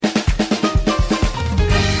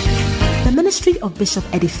ministry of Bishop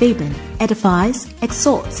Eddie Fabian edifies,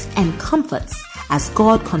 exhorts, and comforts as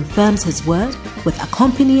God confirms His word with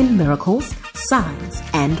accompanying miracles, signs,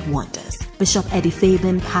 and wonders. Bishop Eddie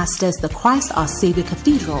Fabian pastors the Christ Our Savior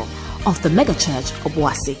Cathedral of the megachurch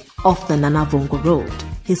Obuasi off the Nanavongo Road.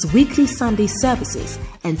 His weekly Sunday services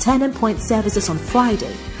and Turning Point services on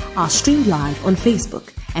Friday are streamed live on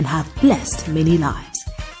Facebook and have blessed many lives.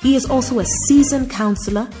 He is also a seasoned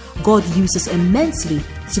counselor God uses immensely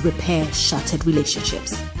to repair shattered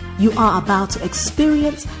relationships. You are about to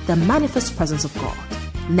experience the manifest presence of God.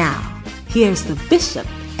 Now, here's the Bishop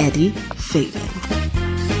Eddie Fabian.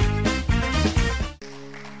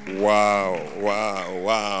 Wow.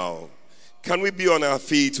 Can we be on our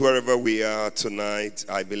feet wherever we are tonight?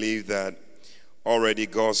 I believe that already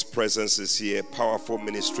God's presence is here. Powerful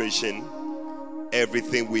ministration.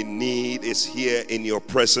 Everything we need is here in your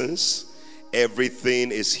presence.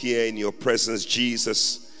 Everything is here in your presence.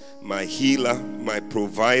 Jesus, my healer, my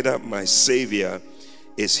provider, my savior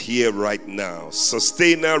is here right now.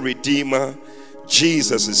 Sustainer, redeemer,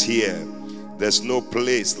 Jesus is here. There's no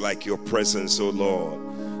place like your presence, oh Lord.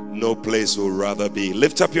 No place will rather be.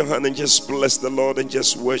 Lift up your hand and just bless the Lord and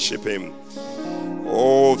just worship Him.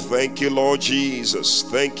 Oh, thank you, Lord Jesus.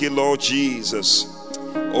 Thank you, Lord Jesus.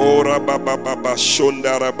 Oh, rabababa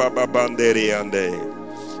shondara bababandere ande.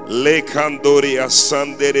 Le kandori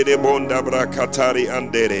asandere de bonda brakatari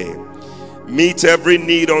andere. Meet every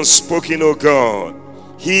need unspoken, oh God.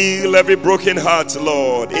 Heal every broken heart,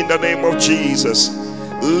 Lord, in the name of Jesus.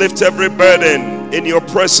 Lift every burden in your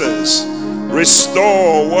presence.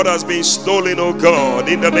 Restore what has been stolen, oh God,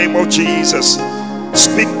 in the name of Jesus.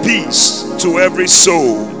 Speak peace to every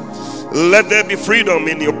soul. Let there be freedom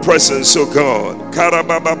in your presence, oh God.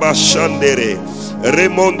 Karababa Shandere,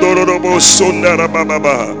 Remondorobo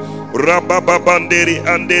Sundarababa, Rabababanderi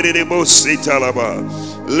Anderebo Sitalaba,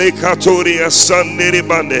 Lekatoria Sandere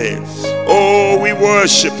Bande. Oh, we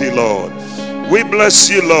worship you, Lord. We bless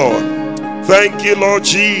you, Lord. Thank you, Lord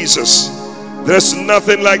Jesus. There's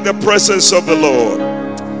nothing like the presence of the Lord.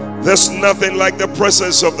 There's nothing like the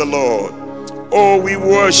presence of the Lord. Oh, we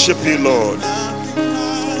worship you, Lord.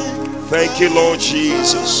 Thank you, Lord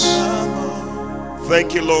Jesus.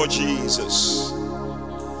 Thank you, Lord Jesus.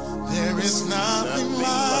 There is nothing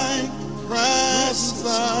like the presence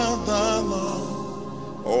of the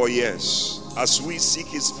Lord. Oh, yes. As we seek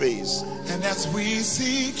His face. And as we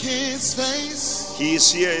seek His face, He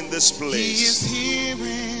is here in this place. He is here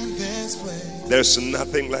in this place. There's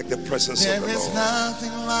nothing like the presence of the Lord. There is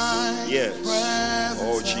nothing like yes. the presence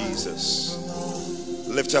Oh, Jesus.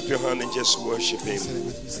 Lift up your hand and just worship Him.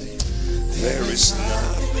 There is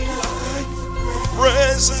nothing like the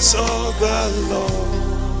presence of the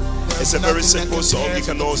Lord. It's a very simple song. You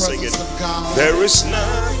can all sing it. There is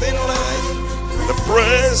nothing like the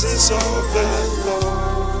presence of the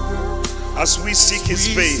Lord. As we seek His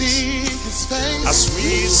face, as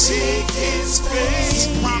we seek His face,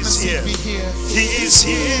 He is here. He is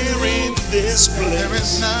here in this place. There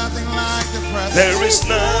is nothing like the presence. There is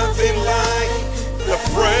nothing like the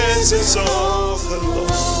presence of the Lord.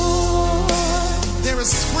 There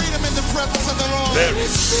is freedom in the presence of the Lord. There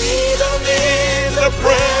is freedom in the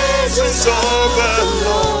presence of the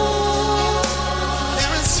Lord.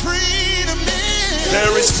 There is freedom in.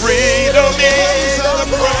 There is freedom in the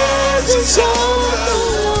presence of the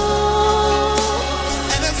Lord.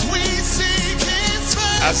 And as we seek His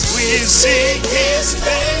face, as we seek His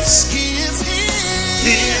face, He is here.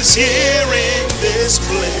 He is here in this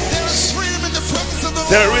place. There is freedom in the presence of the Lord.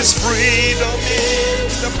 There is freedom in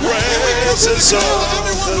the presence of the Lord.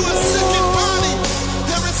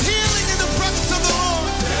 There is healing in the presence of the Lord.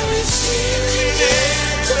 There is healing in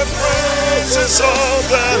the presence of the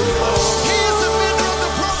Lord. He is the mender of the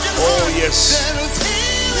broken heart. Oh, yes.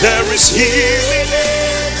 There is healing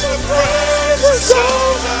in the presence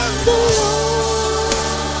of the Lord.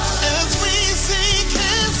 As we seek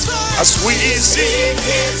His face, as we seek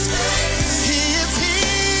His face,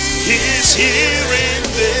 He is here in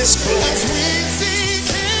this place.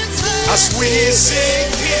 As we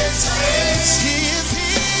seek His face,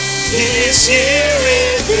 He is here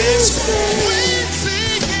in this place.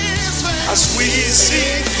 As we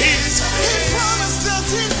seek His face,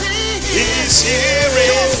 He is here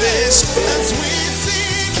in this place.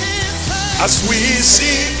 As we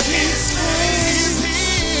seek His face,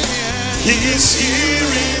 He is here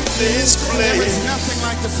in this place. There is nothing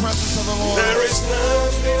like the presence of the Lord. There is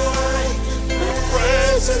nothing like the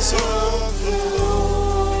presence of the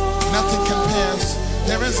Lord. Nothing compares.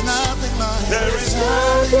 There is nothing like. There is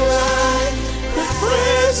nothing like the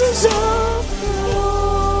presence of the Lord.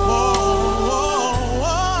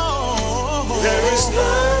 There is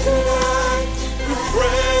nothing like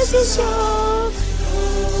presence of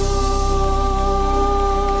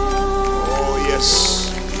Oh,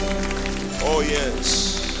 yes. Oh,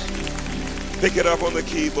 yes. Pick it up on the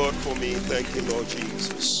keyboard for me. Thank you, Lord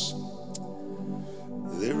Jesus.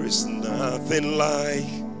 There is nothing like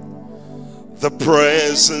the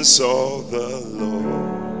presence of the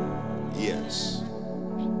Lord. Yes.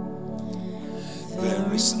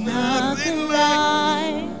 There is nothing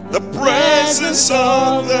like the presence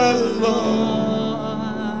of the Lord.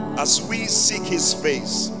 As we seek His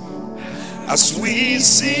face, as we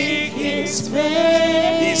seek His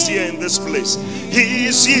face, He's here in this place.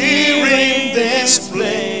 He's here in this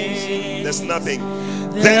place. There's nothing.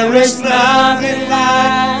 There is nothing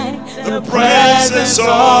like the presence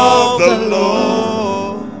of the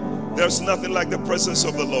Lord. There's nothing like the presence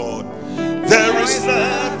of the Lord. There is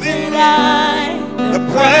nothing like the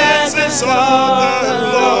presence of the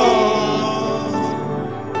Lord.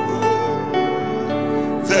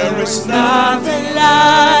 There is nothing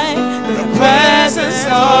like the presence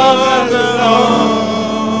of the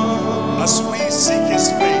Lord. As we seek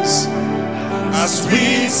His face, as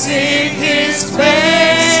we seek His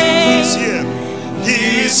face,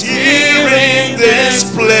 He is here in this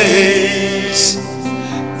place.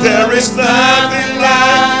 There is nothing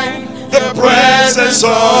like the presence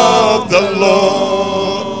of the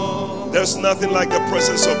Lord. There's nothing like the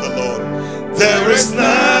presence of the Lord. There is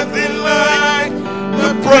nothing like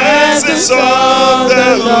the presence of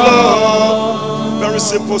the Lord. Very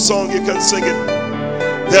simple song, you can sing it.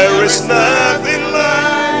 There is nothing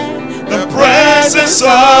like the presence of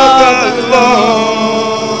the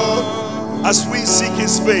Lord. As we seek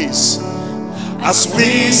His face, as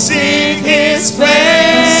we seek His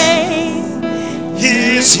face,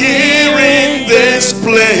 He is here in this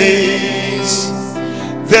place.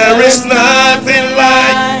 There is nothing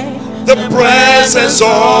like the presence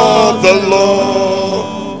of the Lord.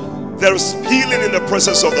 There is healing in the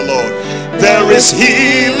presence of the Lord. There is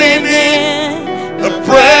healing in the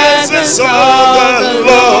presence of the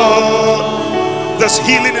Lord. There's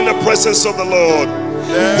healing in the presence of the Lord.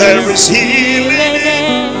 There is healing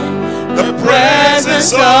in the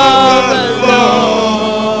presence of the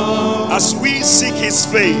Lord. As we seek His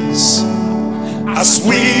face, as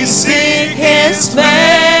we seek His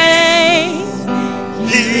face,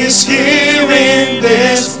 He is here in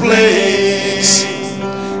this place.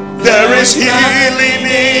 There is healing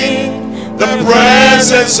in the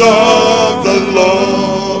presence of the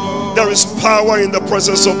Lord. There is power in the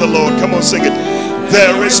presence of the Lord. Come on, sing it.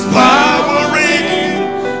 There is power in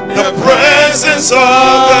the presence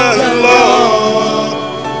of the Lord.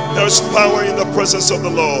 There is power in the presence of the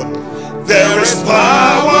Lord. There is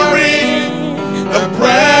power in the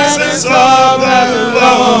presence of the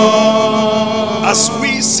Lord. As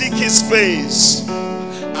we seek His face,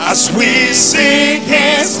 as we seek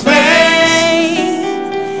His face,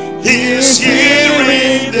 He is here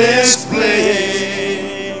in this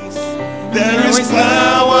place. There is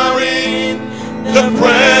power in the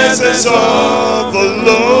presence of the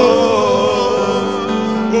Lord.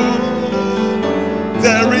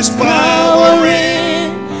 There is power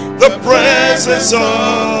in the presence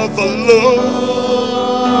of the Lord.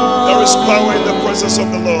 There is power in the presence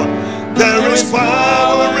of the Lord. There is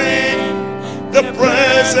power in the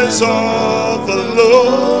presence of the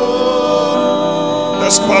Lord.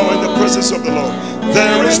 There's power in the presence of the Lord.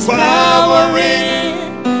 There is power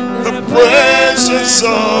in the presence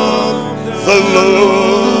of the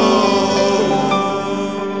Lord.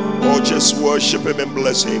 Oh, just worship Him and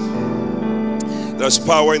bless Him. There's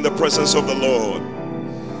power in the presence of the Lord.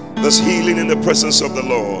 There's healing in the presence of the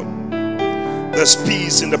Lord. There's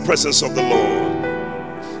peace in the presence of the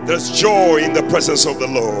Lord. There's joy in the presence of the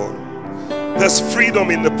Lord. There's freedom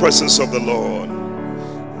in the presence of the Lord.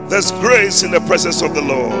 There's grace in the presence of the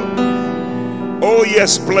Lord. Oh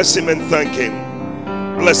yes, bless Him and thank Him.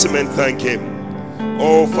 Bless Him and thank Him.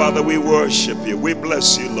 Oh Father, we worship You. We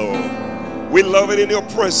bless You, Lord. We love it in Your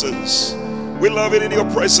presence. We love it in Your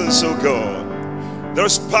presence, oh God.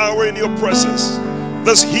 There's power in Your presence.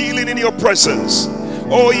 There's healing in Your presence.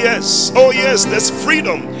 Oh yes, there's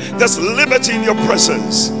freedom. There's liberty in Your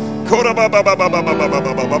presence.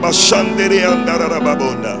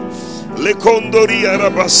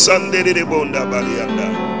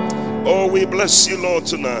 Oh, we bless You, Lord,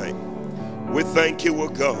 tonight. We thank You, oh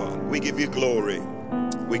God. We give You glory.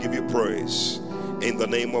 We give You praise. In the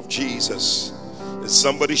name of Jesus.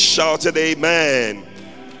 Somebody shouted amen.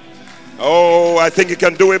 Oh, I think you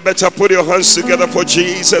can do it better. Put your hands together for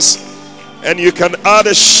Jesus. And you can add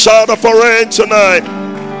a shout of rain tonight.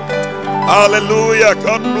 Hallelujah.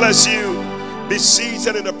 God bless you. Be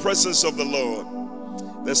seated in the presence of the Lord.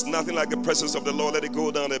 There's nothing like the presence of the Lord. Let it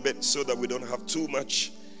go down a bit so that we don't have too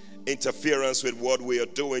much interference with what we are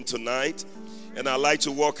doing tonight. And I'd like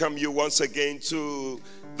to welcome you once again to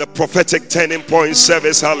the prophetic turning point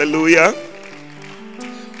service. Hallelujah.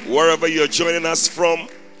 Wherever you're joining us from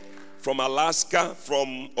Alaska,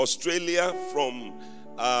 from Australia, from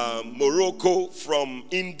Morocco, from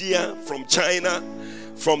India, from China,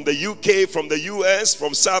 from the UK, from the US,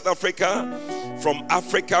 from South Africa,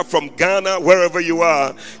 from Ghana, wherever you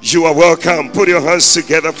are welcome. Put your hands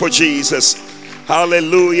together for Jesus.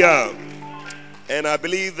 Hallelujah. And I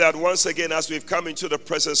believe that once again, as we've come into the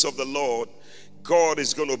presence of the Lord, God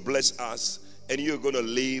is going to bless us and you're going to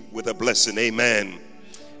leave with a blessing. Amen.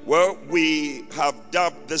 Well, we have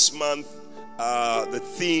dubbed this month, the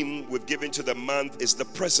theme we've given to the month is the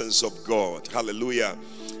presence of God. Hallelujah.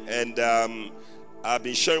 And I've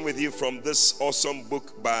been sharing with you from this awesome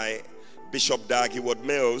book by Bishop Dag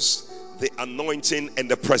Heward-Mills, The Anointing and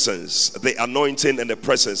the Presence. The Anointing and the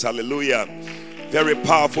Presence. Hallelujah. Very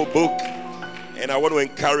powerful book. And I want to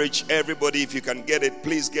encourage everybody, if you can get it,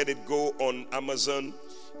 please get it. Go on Amazon,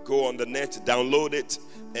 go on the net, download it,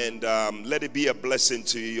 and let it be a blessing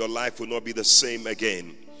to you. Your life will not be the same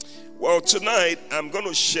again. Well, tonight I'm going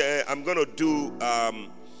to do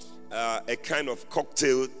a kind of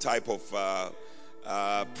cocktail type of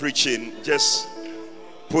preaching, just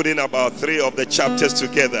putting about 3 of the chapters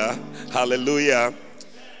together. Hallelujah.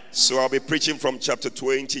 So I'll be preaching from chapter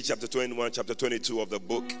 20, chapter 21, chapter 22 of the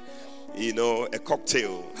book. You know, a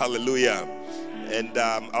cocktail. Hallelujah. And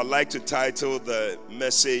I'd like to title the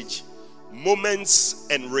message, Moments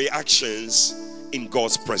and Reactions in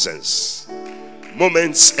God's Presence.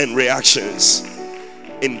 Moments and reactions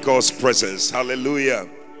in God's presence. Hallelujah.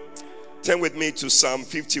 Turn with me to Psalm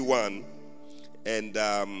 51. And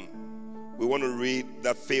we want to read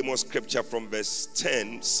that famous scripture from verse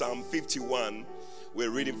 10. Psalm 51. We're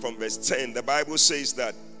reading from verse 10. The Bible says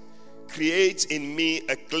that, create in me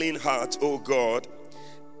a clean heart, O God,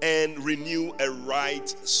 and renew a right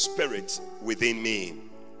spirit within me.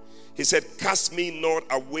 He said, cast me not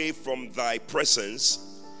away from thy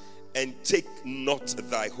presence, and take not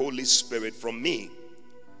thy Holy Spirit from me.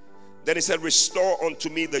 Then he said, restore unto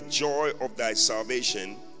me the joy of thy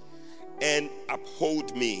salvation, and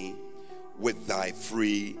uphold me with thy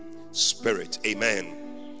free spirit. Amen.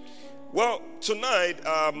 Well, tonight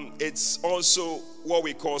it's also what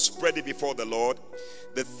we call Spread It Before the Lord.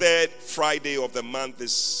 The third Friday of the month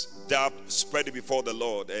is dubbed Spread It Before the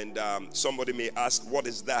Lord. And somebody may ask, what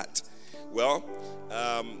is that? Well,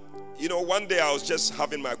 one day I was just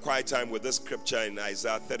having my quiet time with this scripture in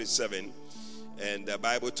Isaiah 37. And the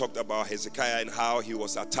Bible talked about Hezekiah and how he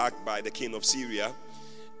was attacked by the king of Syria.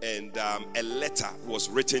 And a letter was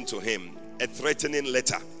written to him, a threatening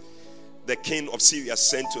letter. The king of Syria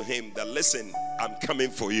sent to him that, listen, I'm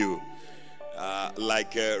coming for you.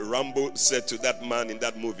 Like Rambo said to that man in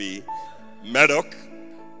that movie, Murdoch,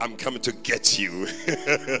 I'm coming to get you.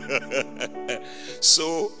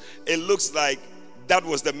 So it looks like that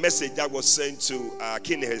was the message that was sent to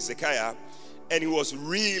King Hezekiah. And he was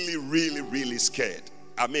really, really, really scared.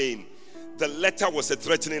 I mean, the letter was a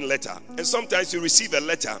threatening letter. And sometimes you receive a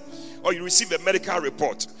letter, or you receive a medical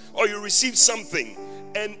report, or you receive something,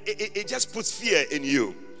 and it just puts fear in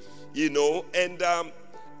you, And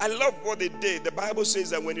I love what they did. The Bible says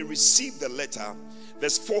that when he received the letter,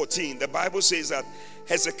 verse 14, the Bible says that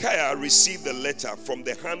Hezekiah received the letter from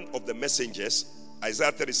the hand of the messengers,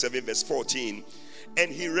 Isaiah 37, verse 14,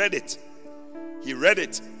 and he read it. He read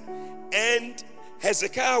it. And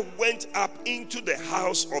Hezekiah went up into the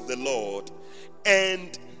house of the Lord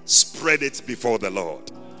and spread it before the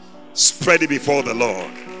Lord. Spread it before the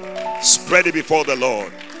Lord. Spread it before the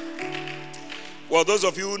Lord. Well, those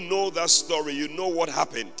of you who know that story, you know what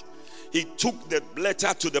happened. He took the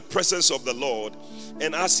letter to the presence of the Lord,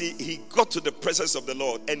 and as he got to the presence of the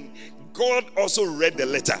Lord, and God also read the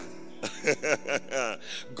letter.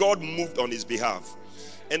 God moved on his behalf.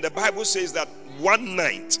 And the Bible says that one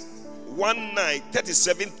night,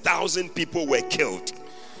 37,000 people were killed.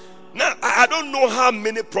 Now, I don't know how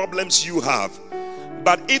many problems you have,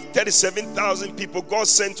 but if 37,000 people, God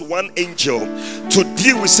sent one angel to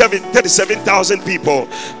deal with 37,000 people,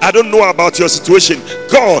 I don't know about your situation.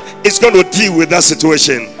 God is going to deal with that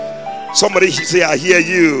situation. Somebody say, I hear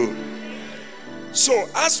you. So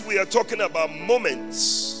as we are talking about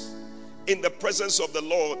moments in the presence of the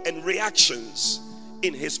Lord and reactions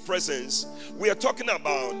in his presence, we are talking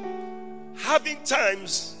about having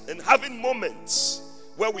times and having moments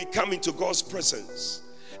where we come into God's presence,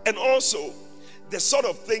 and also the sort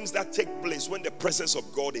of things that take place when the presence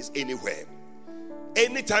of God is anywhere.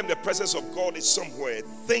 Anytime the presence of God is somewhere,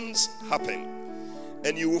 things happen.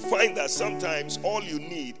 And you will find that sometimes all you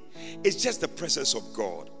need is just the presence of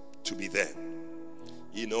God to be there.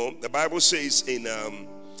 You know, the Bible says in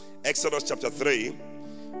Exodus chapter 3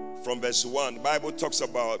 from verse 1, the Bible talks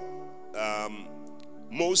about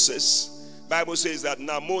Moses. The Bible says that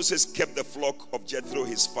now Moses kept the flock of Jethro,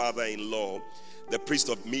 his father-in-law, the priest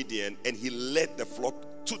of Midian, and he led the flock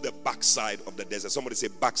to the backside of the desert. Somebody say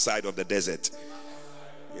backside of the desert.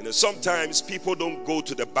 You know, sometimes people don't go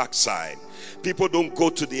to the backside. People don't go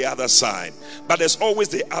to the other side. But there's always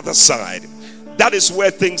the other side. That is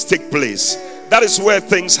where things take place. That is where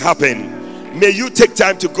things happen. May you take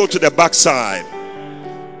time to go to the backside.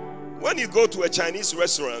 When you go to a Chinese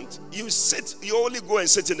restaurant, you only go and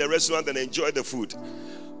sit in the restaurant and enjoy the food.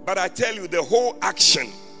 But I tell you, the whole action.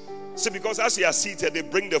 See, because as you are seated, they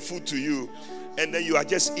bring the food to you and then you are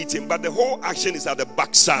just eating. But the whole action is at the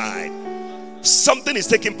backside. Something is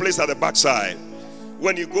taking place at the backside.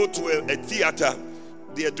 When you go to a theater,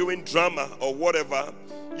 they are doing drama or whatever,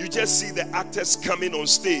 you just see the actors coming on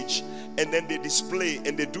stage and then they display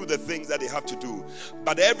and they do the things that they have to do.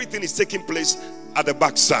 But everything is taking place at the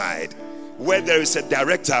backside, where there is a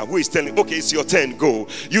director who is telling, okay, it's your turn, go.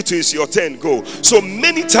 You two, it's your turn, go. So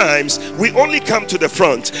many times we only come to the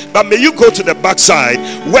front, but may you go to the backside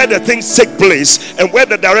where the things take place and where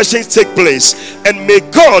the directions take place, and may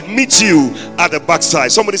God meet you at the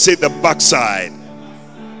backside. Somebody say the backside.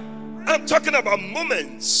 I'm talking about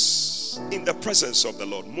moments in the presence of the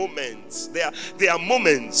Lord. Moments. There are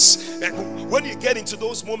moments, and when you get into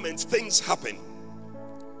those moments, things happen.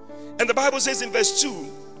 And the Bible says in verse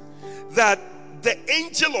 2 that the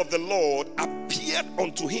angel of the Lord appeared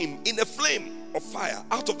unto him in a flame of fire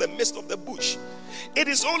out of the midst of the bush. It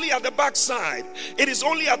is only at the backside. It is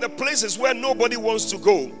only at the places where nobody wants to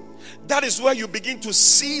go. That is where you begin to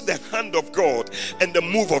see the hand of God and the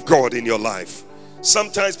move of God in your life.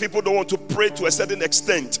 Sometimes people don't want to pray to a certain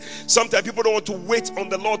extent. Sometimes people don't want to wait on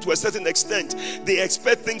the Lord to a certain extent. They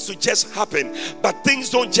expect things to just happen. But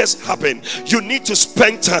things don't just happen. You need to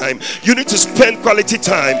spend time. You need to spend quality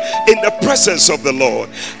time in the presence of the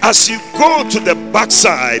Lord. As you go to the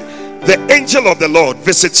backside, the angel of the Lord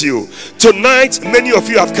visits you. Tonight, many of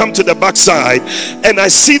you have come to the backside, and I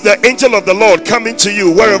see the angel of the Lord coming to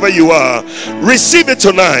you wherever you are. Receive it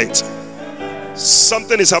tonight.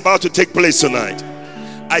 Something is about to take place tonight.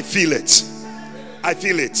 I feel it. I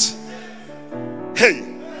feel it. Hey,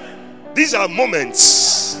 these are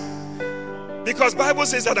moments, because Bible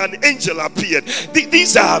says that an angel appeared.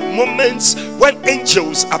 These are moments when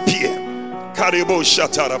angels appear. Karibo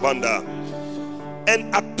Shatarabanda.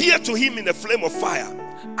 And appeared to him in a flame of fire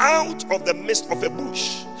out of the midst of a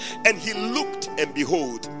bush. And he looked, and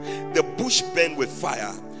behold, the bush burned with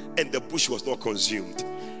fire, and the bush was not consumed.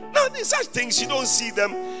 Now, in such things, you don't see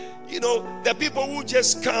them. You know, the people who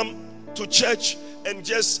just come to church and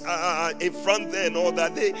just in front there and all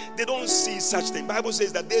that, they don't see such things. Bible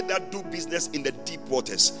says that they that do business in the deep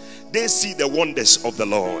waters, they see the wonders of the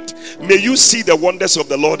Lord. May you see the wonders of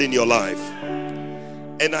the Lord in your life.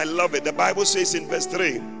 And I love it. The Bible says in verse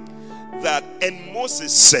 3 that, and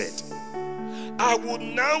Moses said, I will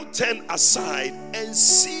now turn aside and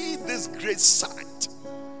see this great sight,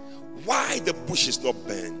 why the bush is not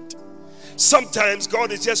burned. Sometimes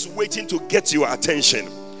God is just waiting to get your attention.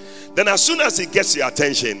 Then as soon as he gets your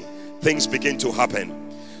attention, things begin to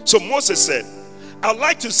happen. So Moses said, I'd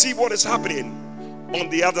like to see what is happening on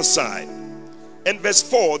the other side. And verse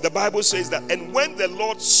 4, the Bible says that, and when the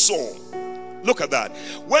Lord saw, look at that,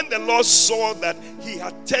 when the Lord saw that he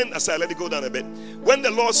had turned aside, let it go down a bit. When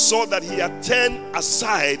the Lord saw that he had turned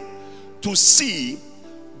aside to see,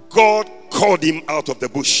 God called him out of the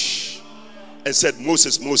bush and said,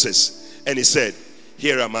 Moses, Moses. And he said,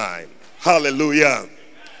 here am I. Hallelujah.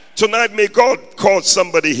 Tonight, may God call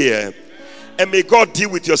somebody here, and may God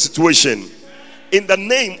deal with your situation in the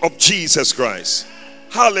name of Jesus Christ.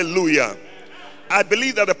 Hallelujah. I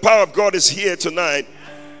believe that the power of God is here tonight.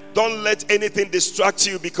 Don't let anything distract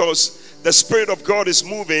you, because the Spirit of God is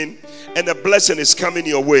moving and the blessing is coming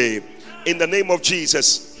your way in the name of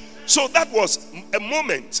Jesus. So that was a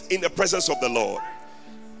moment in the presence of the Lord.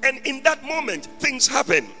 And in that moment, things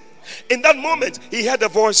happened. In that moment, he heard the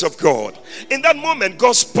voice of God. In that moment,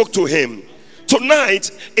 God spoke to him.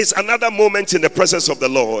 Tonight is another moment in the presence of the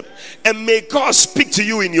Lord. And may God speak to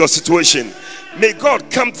you in your situation. May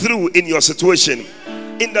God come through in your situation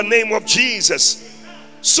in the name of Jesus.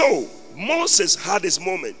 So, Moses had his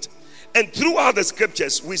moment. And throughout the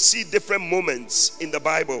scriptures, we see different moments in the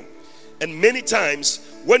Bible. And many times,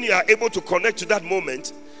 when you are able to connect to that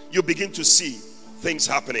moment, you begin to see things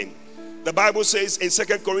happening. The Bible says in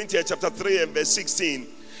 2 Corinthians chapter 3 and verse 16,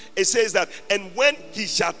 it says that, and when he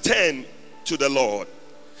shall turn to the Lord.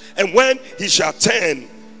 And when he shall turn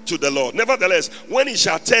to the Lord, nevertheless, when he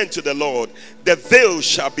shall turn to the Lord, the veil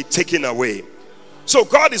shall be taken away. So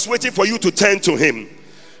God is waiting for you to turn to him.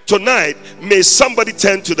 Tonight, may somebody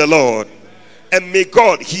turn to the Lord, and may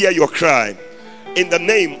God hear your cry in the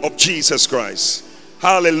name of Jesus Christ.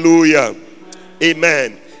 Hallelujah.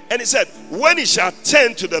 Amen. And he said, when he shall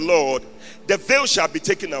turn to the Lord, the veil shall be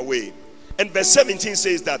taken away. And verse 17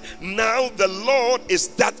 says that now the Lord is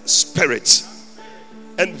that Spirit.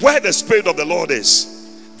 And where the Spirit of the Lord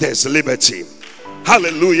is, there's liberty.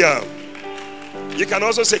 Hallelujah. You can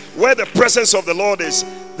also say, where the presence of the Lord is,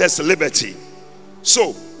 there's liberty.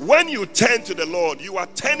 So when you turn to the Lord, you are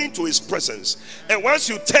turning to his presence. And once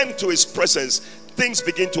you turn to his presence, things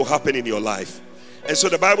begin to happen in your life. And so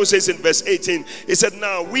the Bible says in verse 18, it said,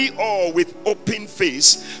 now we all with open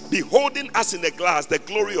face, beholding us in the glass, the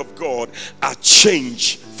glory of God, are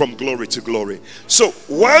changed from glory to glory. So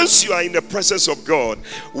once you are in the presence of God,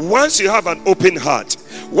 once you have an open heart,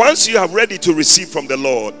 once you are ready to receive from the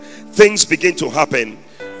Lord, things begin to happen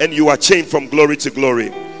and you are changed from glory to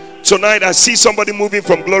glory. Tonight I see somebody moving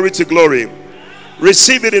from glory to glory.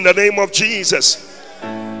 Receive it in the name of Jesus.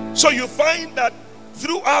 So you find that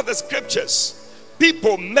throughout the scriptures,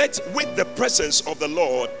 people met with the presence of the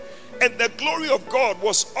Lord, and the glory of God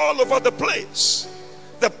was all over the place.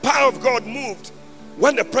 The power of God moved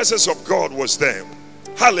when the presence of God was there.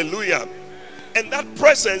 Hallelujah. And that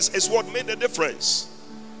presence is what made the difference.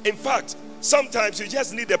 In fact, sometimes you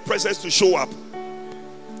just need the presence to show up.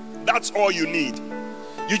 That's all you need.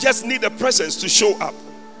 You just need the presence to show up.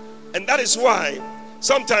 And that is why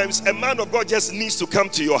sometimes a man of God just needs to come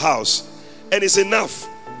to your house, and it's enough.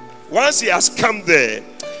 Once he has come there,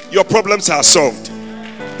 your problems are solved.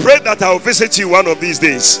 Pray that I'll visit you one of these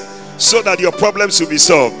days so that your problems will be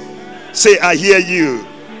solved. Say, I hear you.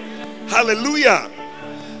 Hallelujah.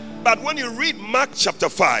 But when you read Mark chapter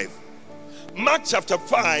 5, Mark chapter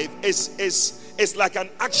 5 is like an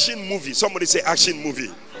action movie. Somebody say action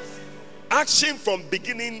movie. Action from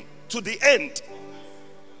beginning to the end.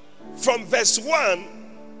 From verse 1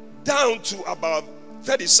 down to about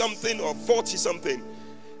 30 something or 40 something.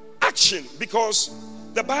 Action, because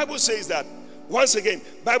the Bible says that, once again,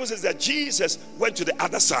 Bible says that Jesus went to the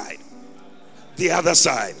other side. The other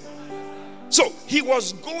side. So he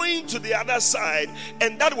was going to the other side,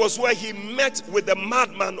 and that was where he met with the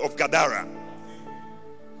madman of Gadara.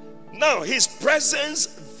 Now his presence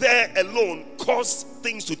there alone caused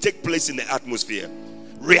things to take place in the atmosphere.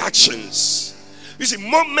 Reactions. You see,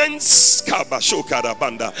 moments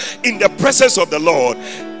in the presence of the Lord,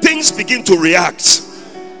 things begin to react.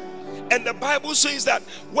 And the Bible says that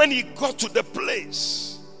when he got to the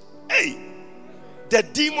place, the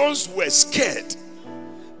demons were scared.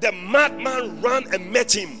 The madman ran and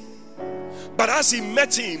met him. But as he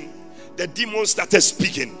met him, the demons started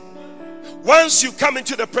speaking. Once you come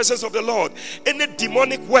into the presence of the Lord, any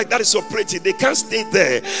demonic work that is operating, they can't stay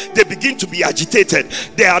there. They begin to be agitated.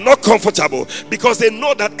 They are not comfortable because they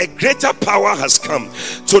know that a greater power has come.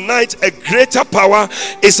 Tonight, a greater power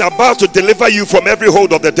is about to deliver you from every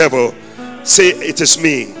hold of the devil. Say, it is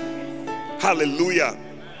me. Hallelujah.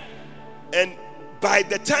 And by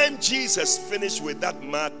the time Jesus finished with that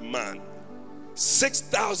madman,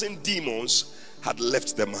 6,000 demons had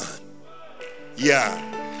left the man.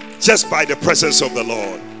 Yeah. Just by the presence of the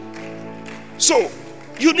Lord. So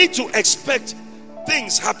you need to expect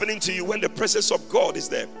things happening to you when the presence of God is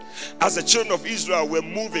there. As the children of Israel were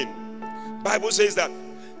moving, Bible says that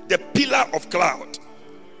the pillar of cloud,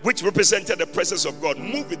 which represented the presence of God,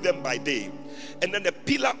 moved with them by day, and then the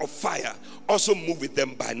pillar of fire also moved with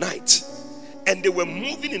them by night. And they were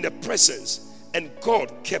moving in the presence, and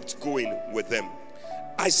God kept going with them.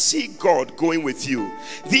 I see God going with you.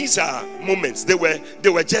 These are moments. They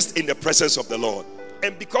were just in the presence of the Lord.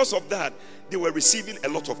 And because of that, they were receiving a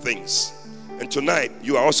lot of things. And tonight,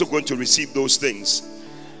 you are also going to receive those things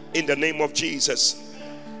in the name of Jesus.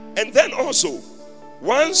 And then also,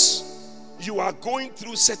 once you are going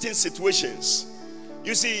through certain situations,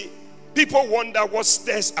 you see, people wonder what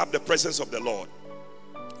stirs up the presence of the Lord.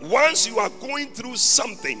 Once you are going through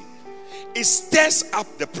something, it stirs up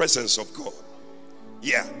the presence of God.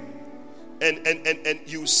 Yeah. And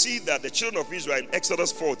you see that the children of Israel in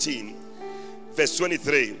Exodus 14 verse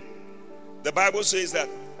 23, the Bible says that,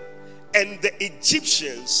 and the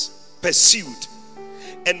Egyptians pursued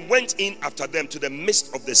and went in after them to the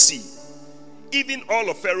midst of the sea, even all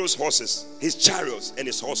of Pharaoh's horses, his chariots, and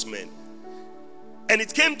his horsemen. And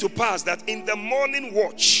it came to pass that in the morning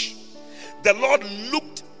watch, the Lord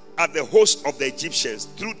looked at the host of the Egyptians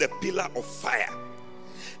through the pillar of fire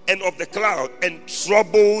and of the cloud, and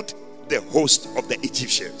troubled the host of the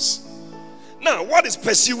Egyptians. Now, what is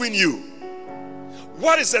pursuing you?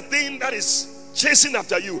 What is the thing that is chasing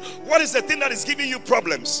after you? What is the thing that is giving you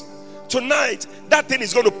problems? Tonight, that thing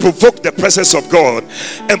is going to provoke the presence of God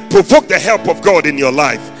and provoke the help of God in your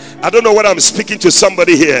life. I don't know whether I'm speaking to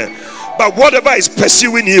somebody here, but whatever is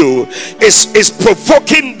pursuing you is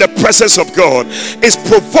provoking the presence of God, is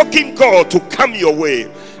provoking God to come your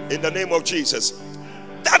way in the name of Jesus.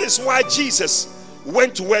 That is why Jesus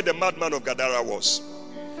went to where the madman of Gadara was,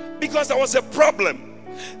 because there was a problem,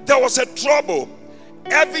 there was a trouble.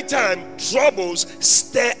 Every time troubles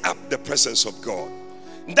stir up the presence of God.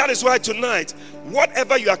 That is why tonight,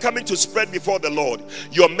 whatever you are coming to spread before the Lord,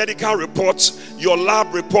 your medical reports, your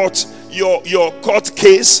lab reports, your court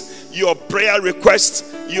case, your prayer request,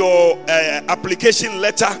 your application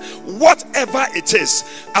letter, whatever it is,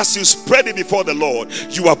 as you spread it before the Lord,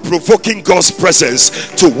 you are provoking God's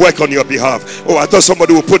presence to work on your behalf. Oh, I thought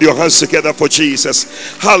somebody would put your hands together for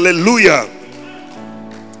Jesus. Hallelujah.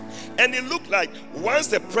 And it looked like once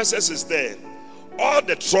the presence is there, all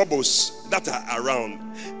the troubles that are around,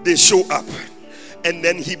 they show up, and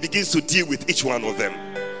then he begins to deal with each one of them.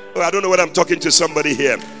 Oh, I don't know what I'm talking to somebody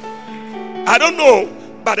here. I don't know,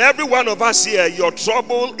 but every one of us here, your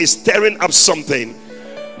trouble is stirring up something.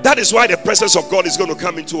 That is why the presence of God is going to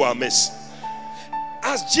come into our midst.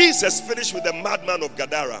 As Jesus finished with the madman of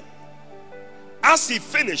Gadara, as he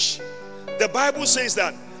finished, the Bible says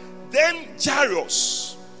that then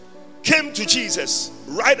Jairus came to Jesus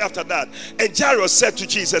right after that, and Jairus said to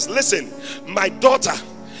Jesus, listen, my daughter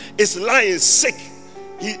is lying sick,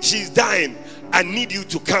 she's dying, I need you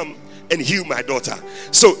to come and heal my daughter.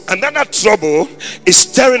 So another trouble is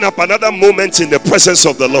stirring up another moment in the presence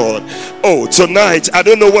of the Lord. Oh, tonight, I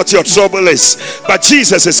don't know what your trouble is, but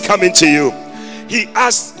Jesus is coming to you. He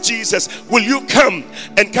asked Jesus, will you come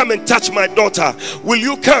and touch my daughter? Will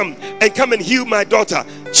you come and heal my daughter?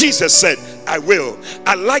 Jesus said, I will.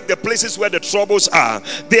 I like the places where the troubles are.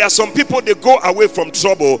 There are some people, they go away from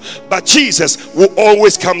trouble, but Jesus will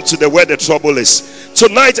always come to where the trouble is.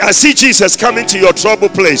 Tonight, I see Jesus coming to your trouble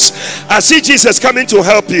place. I see Jesus coming to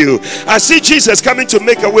help you. I see Jesus coming to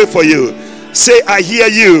make a way for you. Say, I hear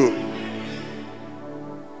you.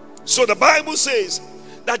 So the Bible says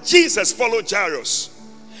that Jesus followed Jairus,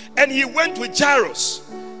 and he went with Jairus.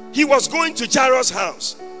 He was going to Jairus'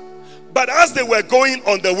 house, but as they were going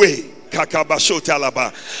on the way,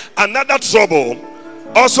 another trouble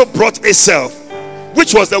also brought itself,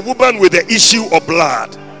 which was the woman with the issue of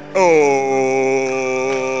blood. Oh,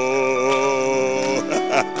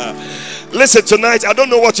 listen, tonight, I don't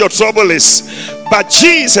know what your trouble is, but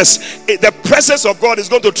Jesus, the presence of God is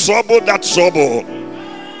going to trouble that trouble.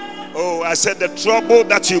 Oh, I said the trouble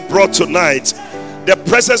that you brought tonight, the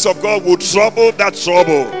presence of God will trouble that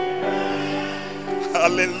trouble.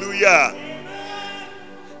 Hallelujah.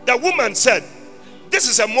 The woman said, this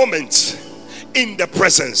is a moment in the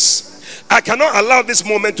presence. I cannot allow this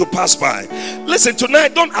moment to pass by. Listen,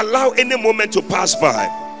 tonight, don't allow any moment to pass by.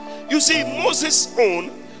 You see, Moses'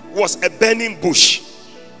 own was a burning bush,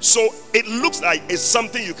 so it looks like it's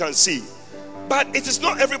something you can see, but it is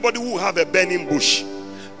not everybody who have a burning bush.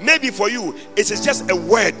 Maybe for you, it is just a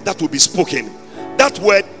word that will be spoken. That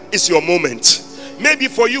word is your moment. Maybe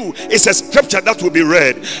for you, it's a scripture that will be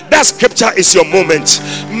read. That scripture is your moment.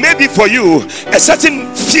 Maybe for you, a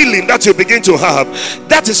certain feeling that you begin to have,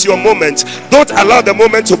 that is your moment. Don't allow the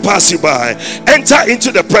moment to pass you by. Enter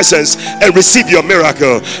into the presence and receive your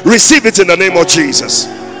miracle. Receive it in the name of Jesus.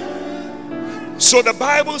 So the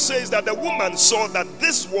Bible says that the woman saw that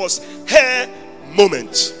this was her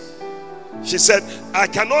moment. She said, I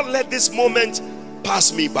cannot let this moment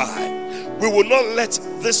pass me by. We will not let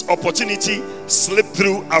this opportunity slip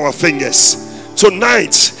through our fingers.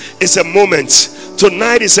 Tonight is a moment.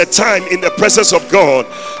 Tonight is a time in the presence of God.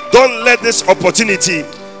 Don't let this opportunity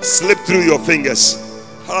slip through your fingers.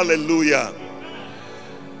 Hallelujah.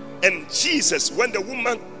 And Jesus, when the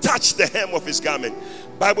woman touched the hem of his garment,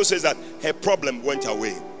 Bible says that her problem went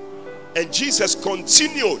away. And Jesus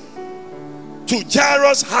continued to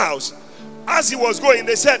Jairus' house. As he was going,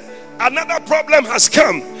 they said, another problem has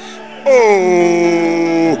come.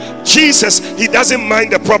 Oh, Jesus, he doesn't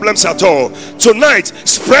mind the problems at all. Tonight,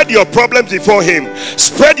 spread your problems before him.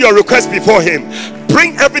 Spread your requests before him.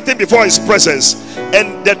 Bring everything before his presence,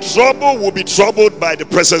 and the trouble will be troubled by the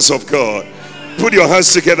presence of God. Put your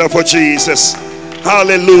hands together for Jesus.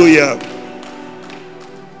 Hallelujah.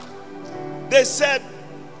 They said,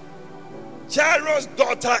 Jairus'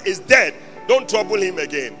 daughter is dead. Don't trouble him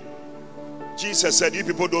again. Jesus said, you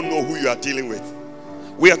people don't know who you are dealing with.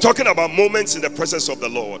 We are talking about moments in the presence of the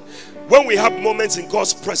Lord. When we have moments in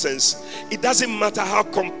God's presence, it doesn't matter how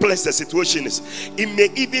complex the situation is. It may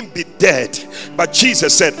even be dead, but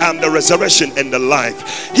Jesus said, I am the resurrection and the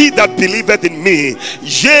life. He that believeth in me,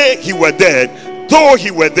 yea, he were dead, though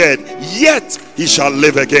he were dead, yet he shall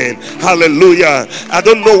live again. Hallelujah. I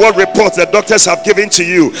don't know what reports the doctors have given to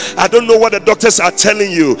you. I don't know what the doctors are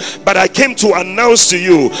telling you, but I came to announce to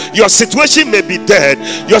you, your situation may be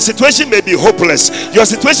dead, your situation may be hopeless, your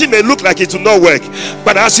situation may look like it will not work,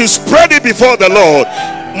 but as you spread it before the Lord,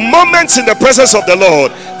 moments in the presence of the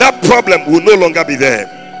Lord, that problem will no longer be there.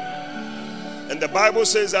 And the Bible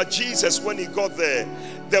says that Jesus, when he got there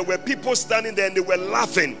were people standing there and they were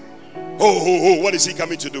laughing. Oh, what is he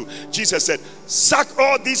coming to do? Jesus said, sack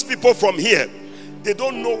all these people from here. They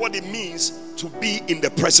don't know what it means to be in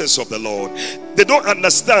the presence of the Lord. They don't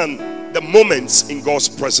understand the moments in God's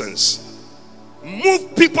presence.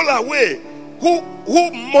 Move people away who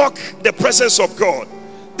mock the presence of God.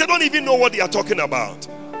 They don't even know what they are talking about.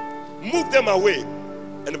 Move them away.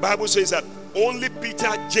 And the Bible says that only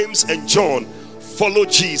Peter, James, and John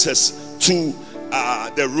followed Jesus to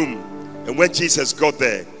the room. And when Jesus got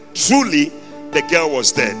there, truly the girl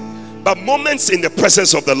was dead. But moments in the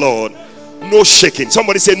presence of the Lord, no shaking.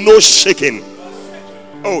 Somebody say no shaking.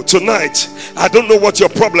 Oh, tonight, I don't know what your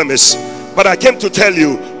problem is, but I came to tell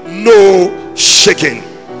you, no shaking.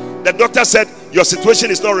 The doctor said your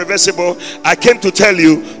situation is not reversible. I came to tell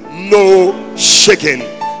you, no shaking.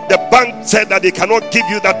 The bank said that they cannot give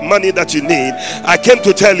you that money that you need. I came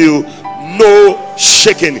to tell you, no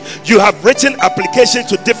shaking. You have written application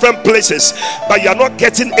to different places, but you are not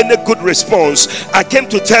getting any good response. I came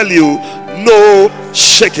to tell you, no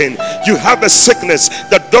shaking. You have a sickness.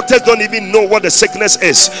 The doctors don't even know what the sickness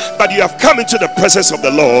is, but you have come into the presence of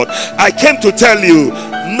the Lord. I came to tell you,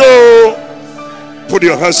 no. Put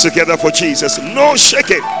your hands together for Jesus. No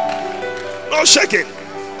shaking. No shaking.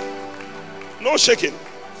 No shaking.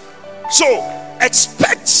 So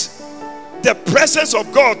expect the presence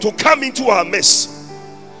of God to come into our midst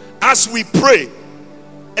as we pray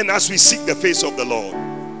and as we seek the face of the Lord.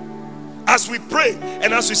 As we pray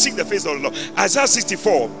and as we seek the face of the Lord. Isaiah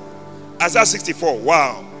 64.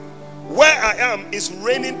 Wow. Where I am is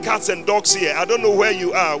raining cats and dogs here. I don't know where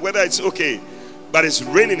you are, whether it's okay, but it's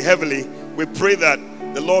raining heavily. We pray that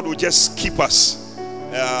the Lord will just keep us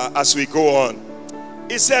as we go on.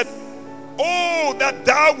 He said, oh, that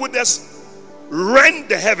thou wouldest rend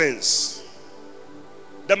the heavens.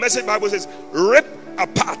 The Message Bible says, rip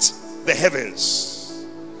apart the heavens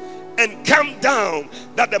and come down,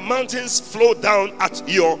 that the mountains flow down at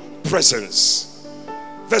your presence.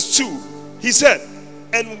 Verse 2, he said,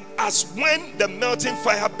 and as when the melting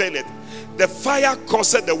fire burneth, the fire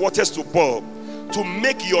causeth the waters to boil, to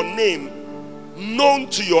make your name known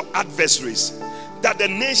to your adversaries, that the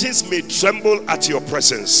nations may tremble at your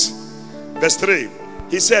presence. Verse 3,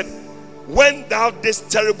 he said, when thou didst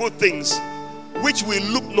terrible things which we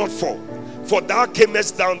look not for thou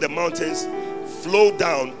camest down the mountains, flow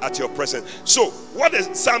down at your presence. So what the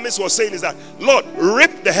psalmist was saying is that, Lord,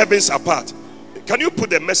 rip the heavens apart. Can you put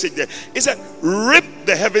the message there? He said, rip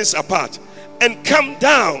the heavens apart and come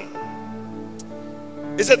down.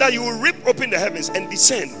 He said that you will rip open the heavens and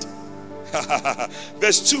descend.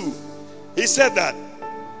 Verse 2, he said that,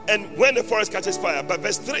 and when the forest catches fire. But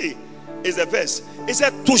verse 3 is the verse. He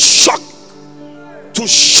said to shock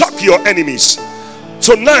your enemies.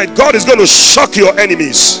 Tonight, God is going to shock your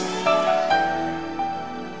enemies.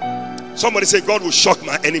 Somebody say, God will shock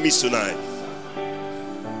my enemies tonight.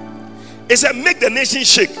 He said, make the nation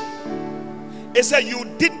shake. He said, you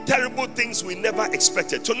did terrible things we never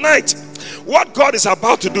expected. Tonight, what God is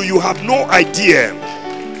about to do, you have no idea.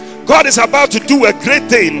 God is about to do a great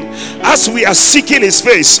thing as we are seeking his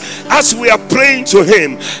face, as we are praying to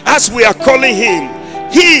him, as we are calling him.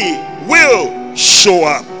 He will show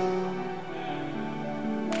up.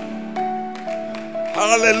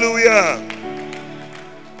 Hallelujah.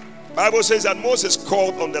 Bible says that Moses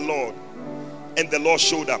called on the Lord and the Lord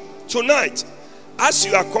showed up. Tonight, as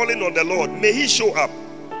you are calling on the Lord, may he show up.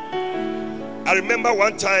 I remember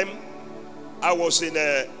one time I was in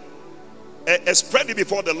a spreading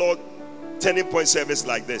before the Lord turning point service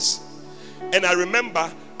like this, and I remember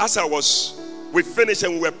as we finished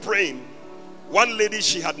and we were praying, one lady,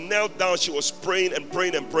 she had knelt down, she was praying and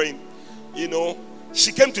praying and praying. You know,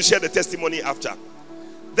 she came to share the testimony after.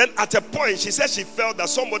 Then at a point, she said she felt that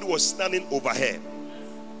somebody was standing over her.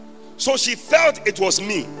 So she felt it was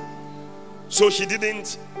me. So she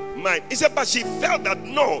didn't mind. He said, but she felt that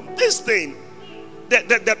no, this thing,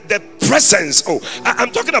 the presence. Oh,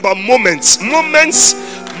 I'm talking about moments in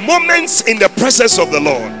the presence of the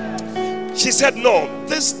Lord. She said, no,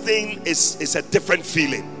 this thing is a different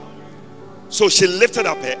feeling. So she lifted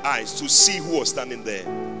up her eyes to see who was standing there.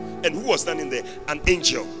 And who was standing there? An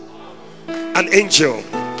angel. An angel.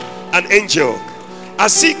 An angel. I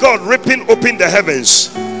see God ripping open the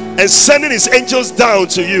heavens and sending his angels down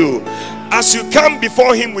to you. As you come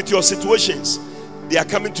before him with your situations, they are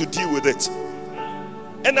coming to deal with it.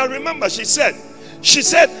 And I remember she said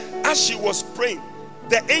as she was praying,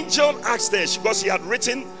 the angel asked her, because she had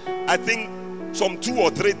written, I think, some 2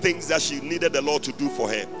 or 3 things that she needed the Lord to do for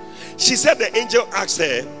her. She said the angel asked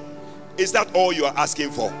her, is that all you are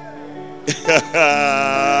asking for?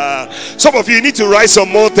 Some of you need to write some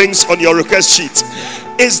more things on your request sheet.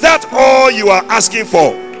 Is that all you are asking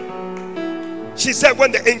for? She said,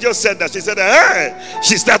 when the angel said that, she said,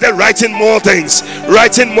 she started writing more things.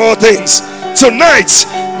 Writing more things. Tonight,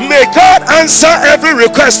 may God answer every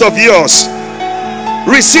request of yours.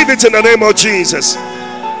 Receive it in the name of Jesus.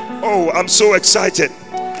 Oh, I'm so excited.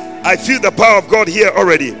 I feel the power of God here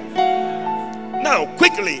already. Now,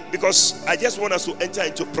 quickly, because I just want us to enter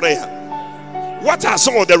into prayer. What are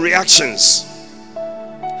some of the reactions?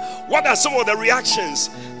 What are some of the reactions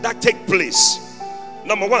that take place?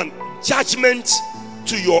 Number 1, judgment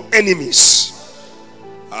to your enemies.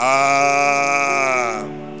 I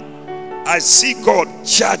see God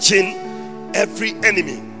judging every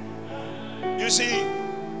enemy. You see,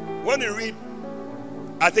 when you read,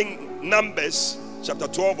 I think, Numbers chapter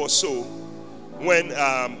 12 or so, when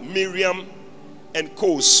Miriam and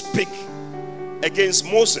co speak against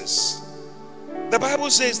Moses, the Bible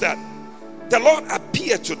says that the Lord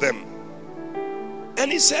appeared to them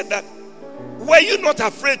and he said that, were you not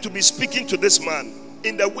afraid to be speaking to this man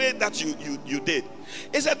in the way that you did?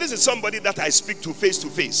 He said, this is somebody that I speak to face.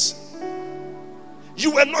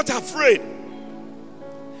 You were not afraid.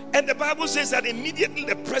 And the Bible says that immediately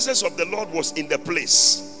the presence of the Lord was in the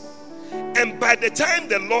place. And by the time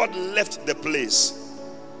the Lord left the place,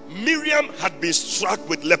 Miriam had been struck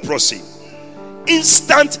with leprosy.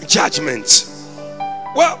 Instant judgment.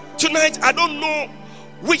 Well, tonight I don't know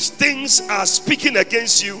which things are speaking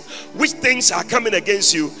against you, which things are coming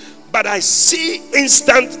against you, but I see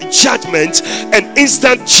instant judgment and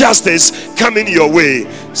instant justice coming your way.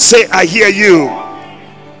 Say, I hear you.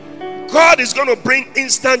 God is going to bring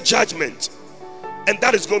instant judgment, and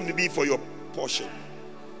that is going to be for your portion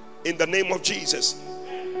in the name of Jesus.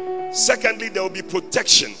 Secondly, there will be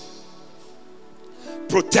protection.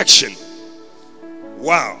 Protection.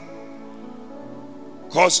 Wow.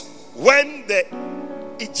 Because when the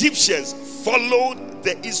Egyptians followed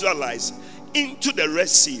the Israelites into the Red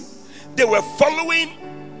Sea, they were following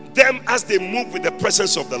them as they moved with the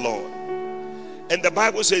presence of the Lord. And the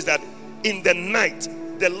Bible says that in the night,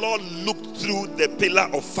 the Lord looked through the pillar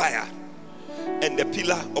of fire. And the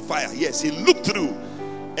pillar of fire, yes, he looked through.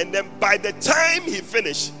 And then by the time he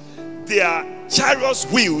finished, their chariots'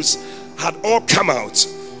 wheels had all come out.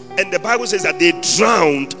 And the Bible says that they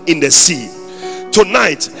drowned in the sea.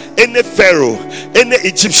 Tonight, any Pharaoh, any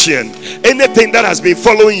Egyptian, anything that has been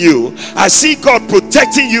following you, I see God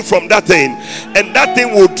protecting you from that thing, and that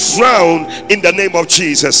thing will drown in the name of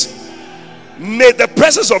Jesus. May the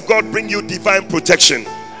presence of God bring you divine protection.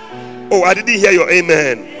 Oh, I didn't hear your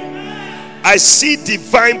amen. I see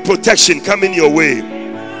divine protection coming your way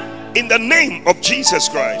in the name of Jesus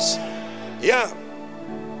Christ. Yeah,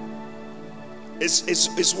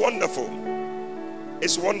 it's wonderful.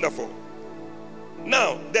 It's wonderful.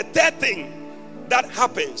 Now, the third thing that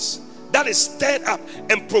happens, that is stirred up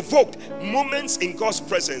and provoked moments in God's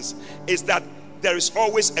presence, is that there is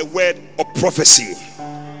always a word of prophecy.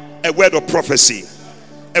 A word of prophecy.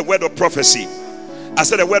 A word of prophecy. I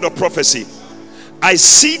said a word of prophecy. I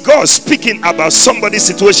see God speaking about somebody's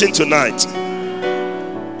situation tonight.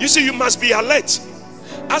 You see, you must be alert.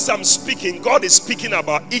 As I'm speaking, God is speaking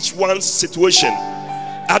about each one's situation.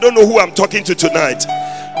 I don't know who I'm talking to tonight,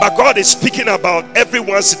 but God is speaking about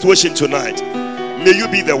everyone's situation tonight. May you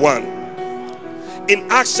be the one. In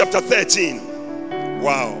Acts chapter 13.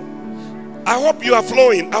 Wow. I hope you are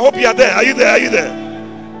flowing. I hope you are there. Are you there? Are you there?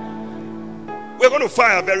 We're going to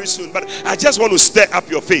fire very soon, but I just want to stir up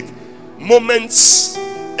your faith. Moments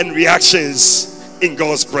and reactions in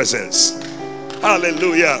God's presence.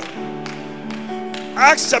 Hallelujah.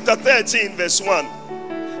 Acts chapter 13 verse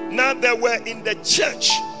 1. Now there were in the church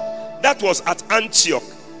that was at Antioch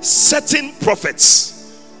certain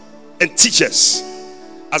prophets and teachers,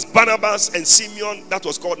 as Barnabas and Simeon, that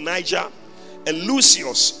was called Niger, and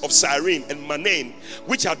Lucius of Cyrene, and Manaen,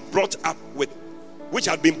 which had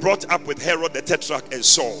been brought up with Herod the Tetrarch and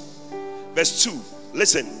Saul. Verse 2.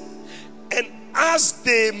 Listen. And as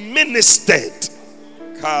they ministered,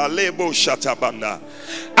 as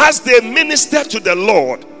they ministered to the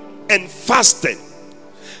Lord and fasted,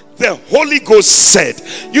 the Holy Ghost said.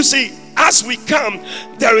 You see, as we come,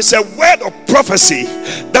 there is a word of prophecy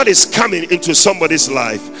that is coming into somebody's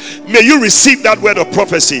life. May you receive that word of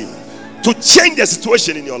prophecy to change the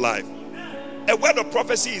situation in your life. A word of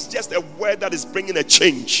prophecy is just a word that is bringing a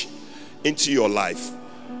change into your life.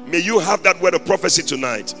 May you have that word of prophecy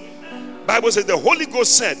tonight. Bible says the Holy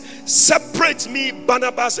Ghost said, separate me,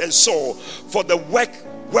 Barnabas and Saul, for the work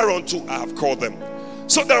whereunto I have called them.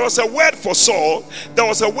 So there was a word for Saul, there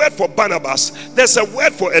was a word for Barnabas, there's a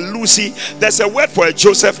word for a Lucy, there's a word for a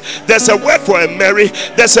Joseph, there's a word for a Mary,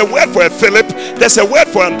 there's a word for a Philip, there's a word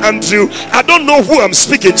for an Andrew. I don't know who I'm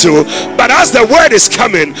speaking to, but as the word is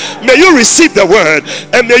coming, may you receive the word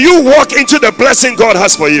and may you walk into the blessing God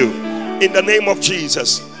has for you. In the name of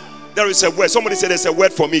Jesus. There is a word. Somebody said there's a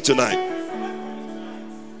word for me tonight.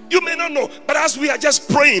 You may not know, but as we are just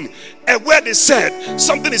praying, a word is said,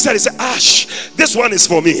 something is said. He said, Ash, this one is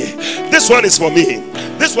for me. This one is for me.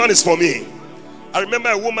 This one is for me. I remember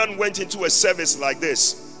a woman went into a service like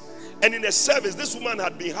this, and in a service, this woman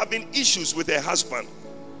had been having issues with her husband,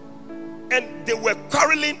 and they were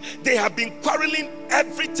quarreling. They have been quarreling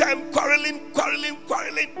every time, quarreling.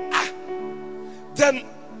 Then,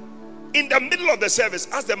 in the middle of the service,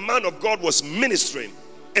 as the man of God was ministering,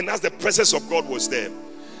 and as the presence of God was there,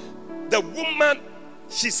 the woman,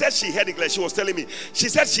 she said she heard it clearly. She was telling me, she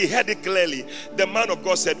said she heard it clearly. The man of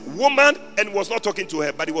God said, woman, and was not talking to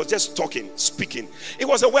her, but he was just talking, speaking. It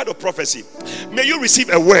was a word of prophecy. May you receive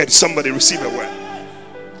a word. Somebody receive a word.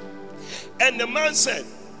 And the man said,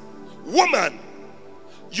 woman,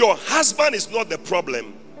 your husband is not the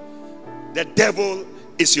problem. The devil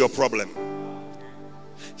is your problem.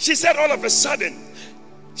 She said all of a sudden,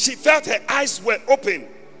 she felt her eyes were open.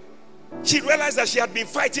 She realized that she had been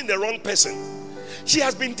fighting the wrong person. She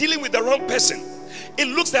has been dealing with the wrong person. It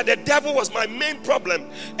looks like the devil was my main problem,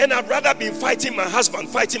 and I've rather been fighting my husband.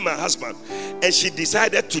 And she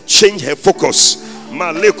decided to change her focus.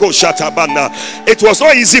 Maleko Shatabana. It was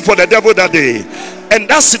not easy for the devil that day, and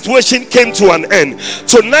that situation came to an end.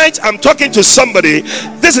 Tonight I'm talking to somebody.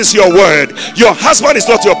 This is your word. Your husband is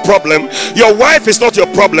not your problem. Your wife is not your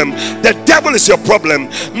problem. The devil is your problem.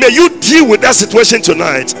 May you deal with that situation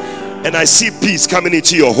tonight. And I see peace coming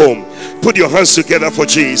into your home. Put your hands together for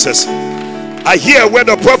Jesus. I hear a word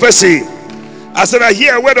of prophecy. I said I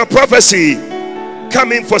hear a word of prophecy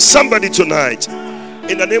coming for somebody tonight.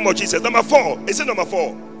 In the name of Jesus. Number 4. Is it number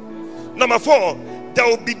 4? Number 4. There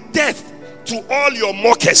will be death to all your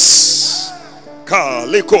mockers.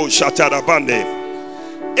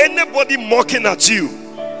 Anybody mocking at you,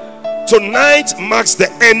 tonight marks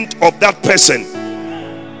the end of that person.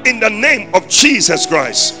 In the name of Jesus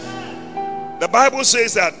Christ. The Bible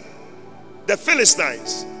says that the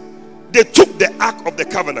Philistines, they took the Ark of the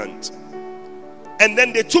Covenant, and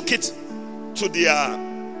then they took it to their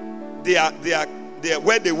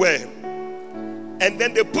where they were, and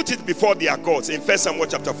then they put it before their gods in 1 Samuel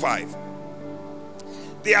chapter 5.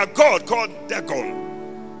 Their god called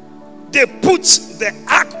Dagon. They put the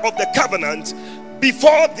Ark of the Covenant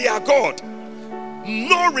before their God.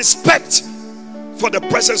 No respect for the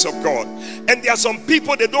presence of God. And there are some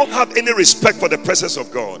people, they don't have any respect for the presence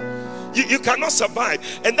of God. You cannot survive.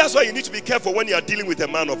 And that's why you need to be careful when you are dealing with a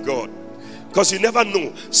man of God, because you never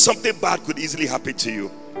know, something bad could easily happen to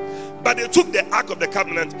you. But they took the Ark of the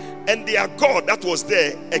Covenant, and their God that was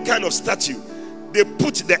there, a kind of statue, they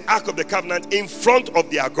put the Ark of the Covenant in front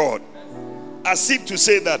of their God, as if to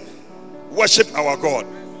say that, worship our God.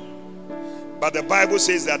 But the Bible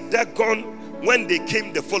says that Dagon, when they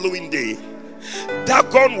came the following day,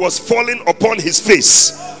 Dagon was falling upon his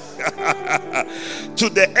face to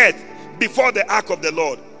the earth before the Ark of the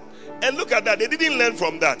Lord. And look at that, they didn't learn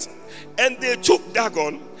from that. And they took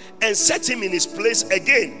Dagon and set him in his place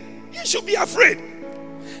again. You should be afraid.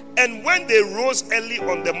 And when they rose early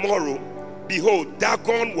on the morrow, behold,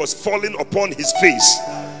 Dagon was falling upon his face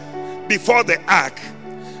before the ark.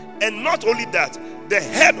 And not only that, the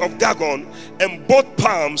head of Dagon and both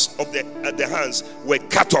palms of the hands were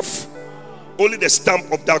cut off. Only the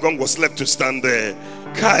stump of Dagon was left to stand there.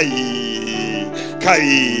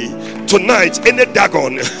 Tonight, any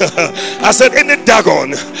Dagon, I said, any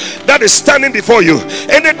Dagon that is standing before you,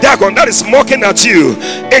 any Dagon that is mocking at you,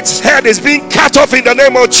 its head is being cut off in the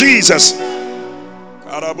name of Jesus.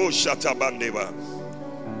 And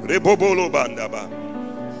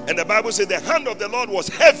the Bible says the hand of the Lord was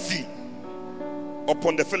heavy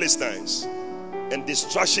upon the Philistines, and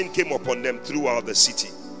destruction came upon them throughout the city.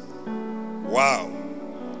 Wow.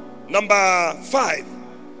 Number 5,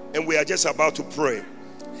 and we are just about to pray.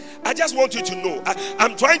 I just want you to know,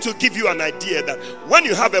 I'm trying to give you an idea that when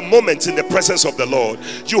you have a moment in the presence of the Lord,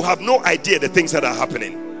 you have no idea the things that are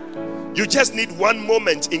happening. You just need one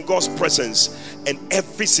moment in God's presence and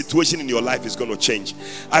every situation in your life is going to change.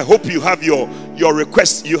 I hope you have your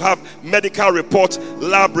requests. You have medical report,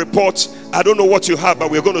 lab reports. I don't know what you have,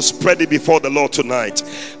 but we're going to spread it before the Lord tonight.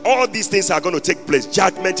 All these things are going to take place.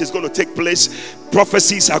 Judgment is going to take place.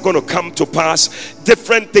 Prophecies are going to come to pass.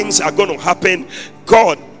 Different things are going to happen.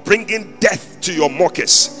 God bringing death to your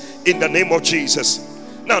mockers in the name of Jesus.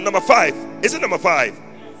 Now, number 5. Is it number 5?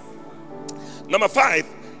 Number 5.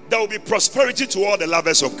 There will be prosperity to all the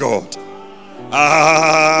lovers of God.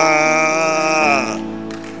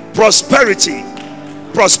 Prosperity.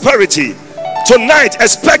 Tonight,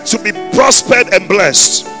 expect to be prospered and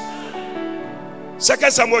blessed. 2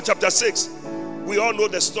 Samuel chapter 6. We all know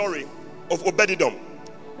the story of Obed-Edom.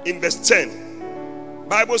 In verse 10,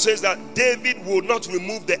 Bible says that David will not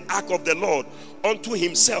remove the ark of the Lord unto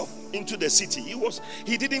himself into the city.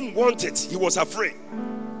 He didn't want it. He was afraid.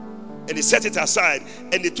 And he set it aside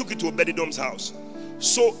and they took it to Obed-Edom's house.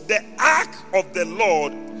 So the ark of the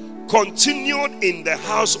Lord continued in the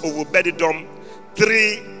house of Obed-Edom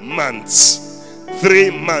 3 months. 3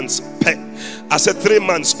 months per. I said 3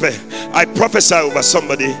 months per. I prophesy over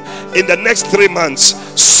somebody. In the next 3 months,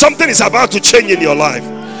 something is about to change in your life.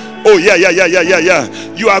 Oh yeah.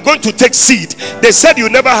 You are going to take seed. They said you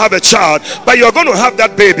never have a child, but you are going to have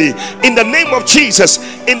that baby. In the name of Jesus,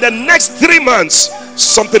 in the next 3 months,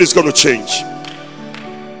 something is going to change.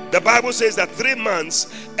 The Bible says that 3 months,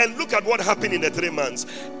 and look at what happened in the 3 months.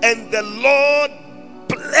 And the Lord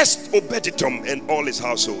blessed Obed-Edom and all his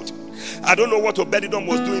household. I don't know what Obed-Edom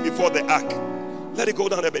was doing before the ark. Let it go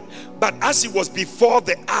down a bit. But as he was before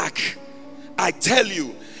the ark, I tell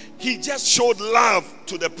you, he just showed love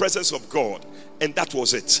to the presence of God, and that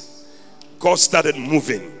was it. God started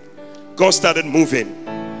moving. God started moving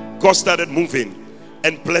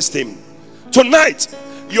and blessed him. Tonight,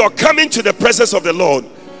 you are coming to the presence of the Lord.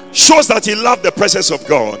 Shows that he loved the presence of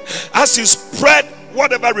God. As you spread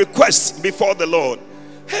whatever requests before the Lord.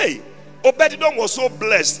 Hey, Obed-Edom was so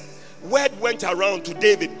blessed. Word went around to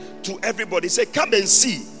David, to everybody. He said, come and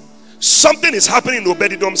see. Something is happening in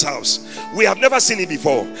Obed-Edom's house. We have never seen it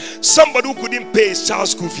before. Somebody who couldn't pay his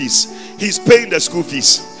child's school fees, he's paying the school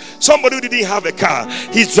fees. Somebody who didn't have a car,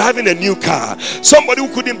 he's driving a new car. Somebody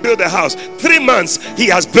who couldn't build a house, 3 months he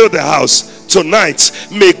has built a house. Tonight,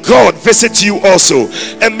 may God visit you also,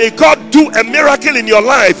 and may God do a miracle in your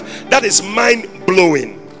life that is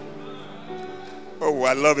mind-blowing. Oh,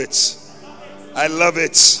 I love it. I love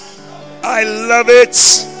it. I love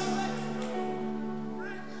it.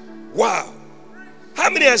 Wow. How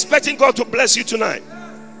many are expecting God to bless you tonight?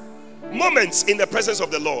 Moments in the presence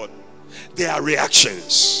of the Lord. There are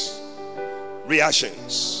reactions.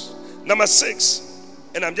 Number 6.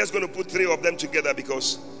 And I'm just going to put 3 of them together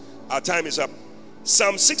because our time is up.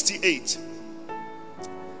 Psalm 68.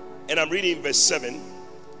 And I'm reading verse 7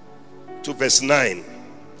 to verse 9.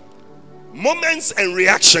 Moments and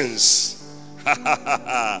reactions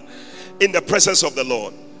in the presence of the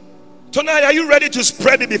Lord. Tonight, are you ready to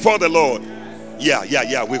spread it before the Lord?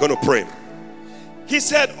 Yeah. We're going to pray. He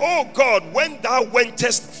said, oh God, when thou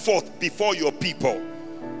wentest forth before your people,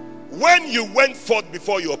 when you went forth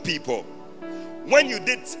before your people, when you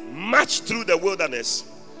did march through the wilderness,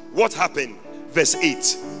 what happened? Verse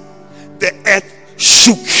 8. The earth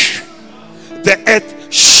shook. The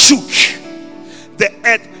earth shook. The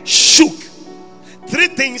earth shook. 3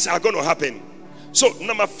 things are going to happen. So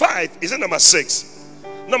number 5, is it number 6?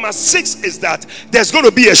 Number 6 is that there's going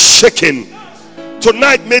to be a shaking.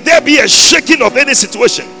 Tonight, may there be a shaking of any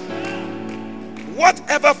situation.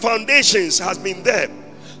 Whatever foundations has been there.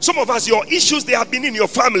 Some of us, your issues, they have been in your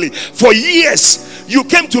family for years. You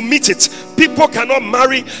came to meet it. People cannot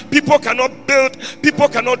marry. People cannot build. People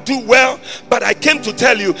cannot do well. But I came to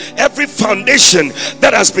tell you, every foundation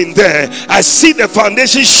that has been there, I see the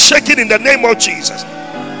foundation shaking in the name of Jesus.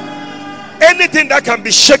 Anything that can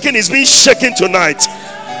be shaken is being shaken tonight.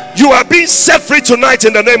 You are being set free tonight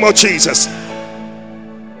in the name of Jesus.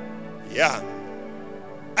 Yeah.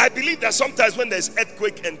 I believe that sometimes when there's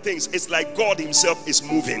earthquake and things, it's like God himself is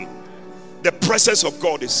moving. The presence of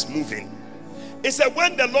God is moving. It said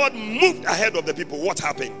when the Lord moved ahead of the people, what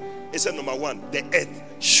happened? It said number 1, the earth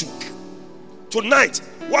shook. Tonight,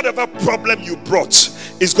 whatever problem you brought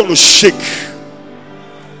is going to shake.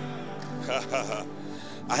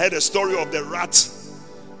 I heard a story of the rat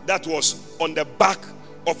that was on the back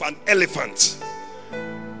of an elephant,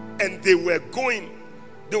 and they were going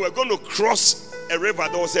to cross a river.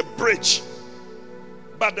 There was a bridge,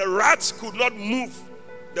 but the rats could not move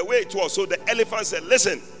the way it was. So the elephant said,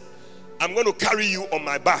 listen, I'm going to carry you on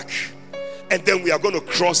my back, and then we are going to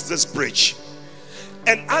cross this bridge.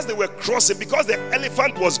 And as they were crossing, because the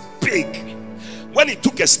elephant was big, when he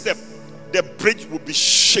took a step, the bridge would be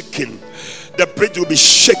shaking. The bridge will be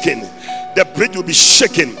shaking. The bridge will be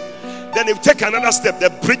shaking. Then if you take another step, the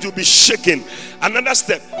bridge will be shaking. Another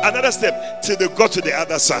step, till they got to the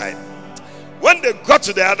other side. When they got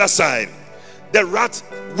to the other side, the rat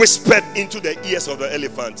whispered into the ears of the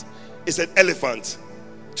elephant. He said, "Elephant,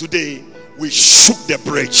 today we shook the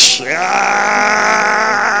bridge."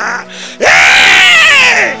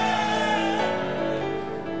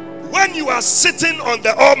 When you are sitting on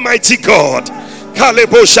the Almighty God,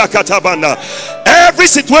 every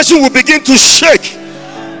situation will begin to shake.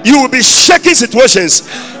 You will be shaking situations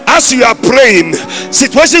as you are praying.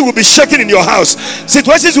 Situations will be shaking in your house.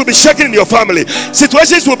 Situations will be shaking in your family.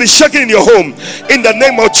 Situations will be shaking in your home. In the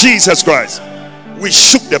name of Jesus Christ, we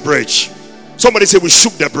shook the bridge. Somebody say, we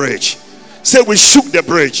shook the bridge. Say, we shook the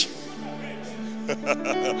bridge.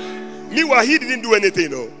 Meanwhile, he didn't do anything.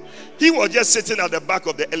 No. He was just sitting at the back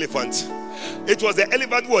of the elephant. It was the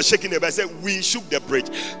elephant who was shaking the bridge. I said, we shook the bridge.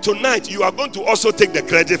 Tonight, you are going to also take the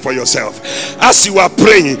credit for yourself. As you are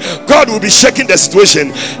praying, God will be shaking the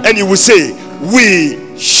situation, and you will say,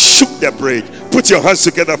 we shook the bridge. Put your hands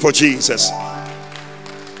together for Jesus.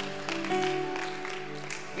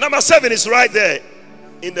 Number 7 is right there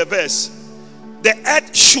in the verse. The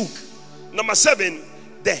earth shook. Number 7,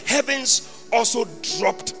 the heavens also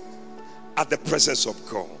dropped at the presence of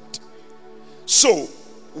God. So,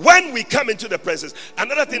 when we come into the presence,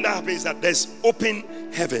 another thing that happens is that there's open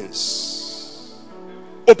heavens.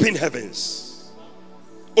 Open heavens.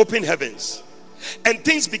 Open heavens. And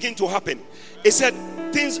things begin to happen. It said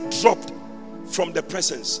things dropped from the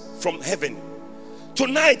presence, from heaven.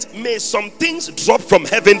 Tonight, may some things drop from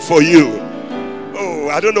heaven for you. Oh,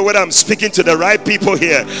 I don't know whether I'm speaking to the right people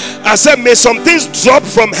here. I said, may some things drop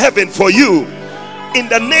from heaven for you in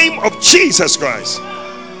the name of Jesus Christ.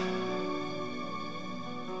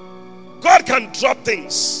 God can drop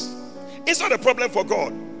things. It's not a problem for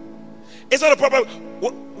God. It's not a problem.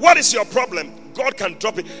 What is your problem? God can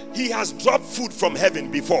drop it. He has dropped food from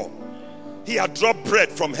heaven before. He had dropped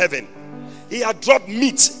bread from heaven. He had dropped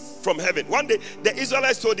meat from heaven. One day, the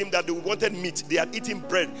Israelites told him that they wanted meat. They had eaten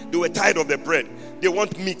bread. They were tired of the bread. They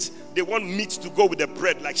want meat. They want meat to go with the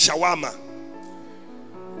bread, like shawarma.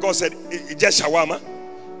 God said, just shawarma.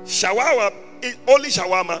 Shawarma, only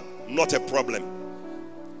shawarma, not a problem.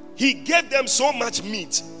 He gave them so much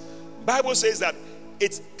meat. Bible says that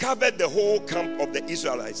it covered the whole camp of the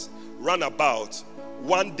Israelites, run about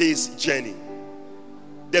 1 day's journey.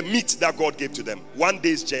 The meat that God gave to them, 1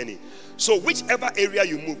 day's journey. So whichever area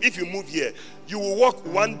you move, if you move here, you will walk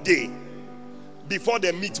 1 day before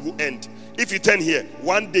the meat will end. If you turn here,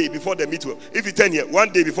 1 day before the meat will. If you turn here, 1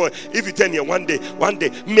 day before. If you turn here, 1 day, 1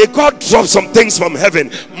 day. May God drop some things from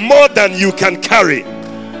heaven, more than you can carry.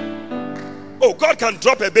 Oh, God can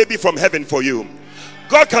drop a baby from heaven for you.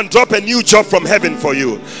 God can drop a new job from heaven for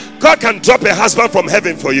you. God can drop a husband from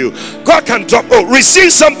heaven for you. God can drop,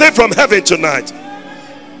 receive something from heaven tonight.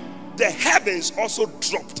 The heavens also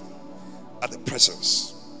dropped at the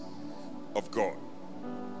presence of God.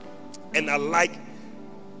 And I like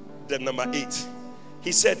the number 8.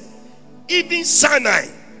 He said, even Sinai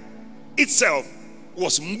itself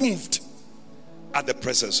was moved at the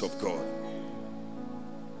presence of God.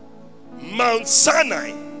 Mount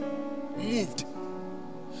Sinai moved.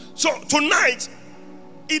 So tonight,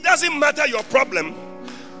 it doesn't matter your problem,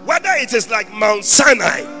 whether it is like Mount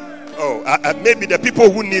Sinai. Maybe the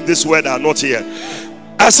people who need this word are not here.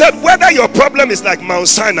 I said, whether your problem is like Mount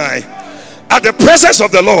Sinai, at the presence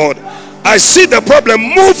of the Lord, I see the problem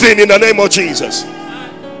moving in the name of Jesus.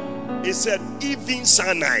 He said, even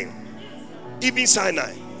Sinai, even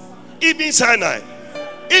Sinai, even Sinai,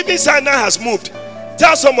 even Sinai has moved.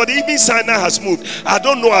 Tell somebody, even Sinai has moved. I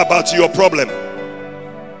don't know about your problem.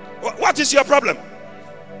 What is your problem?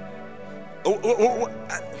 Tell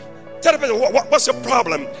the person, what's your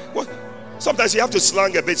problem? Sometimes you have to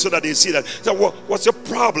slang a bit so that they see that. So, what's your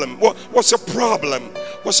problem? What's your problem?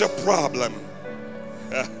 What's your problem?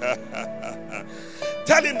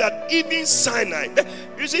 Tell him that even Sinai.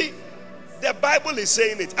 You see, the Bible is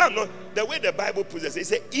saying it. I don't know. The way the Bible puts it, it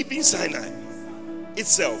says even Sinai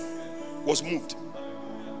itself was moved.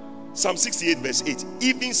 Psalm 68 verse 8.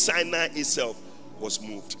 Even Sinai itself was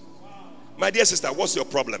moved. My dear sister, what's your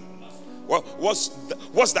problem?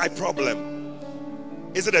 What's thy problem?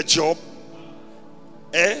 Is it a job?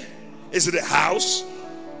 Is it a house?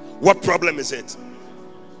 What problem is it?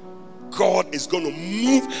 God is going to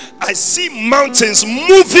move. I see mountains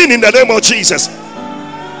moving in the name of Jesus.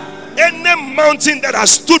 Any mountain that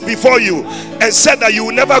has stood before you and said that you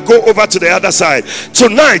will never go over to the other side,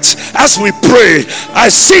 tonight as we pray, I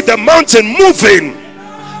see the mountain moving.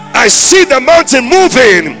 I see the mountain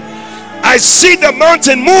moving. I see the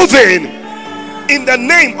mountain moving in the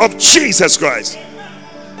name of Jesus Christ.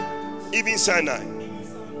 Even Sinai.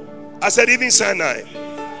 I said even Sinai.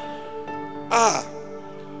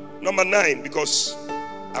 Number 9, because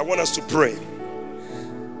I want us to pray.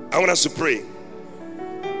 I want us to pray.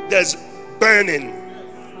 There's burning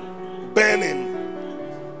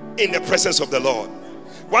in the presence of the Lord.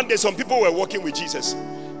 One day some people were walking with Jesus,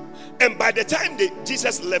 and by the time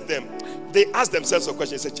Jesus left them, they asked themselves a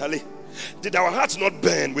question. They said, Charlie, did our hearts not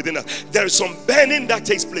burn within us? There is some burning that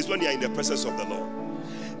takes place when you are in the presence of the Lord.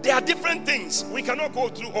 There are different things. We cannot go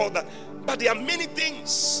through all that, but there are many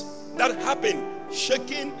things that happen.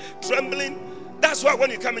 Shaking, trembling. That's why when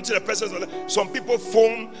you come into the presence of the Lord, some people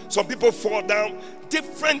foam, some people fall down.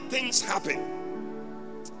 Different things happen.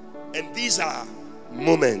 And these are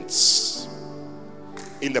moments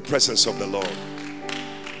in the presence of the Lord.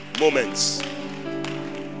 Moments.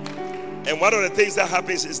 And one of the things that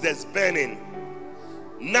happens is there's burning.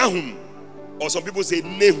 Nahum, or some people say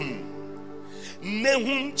Nahum.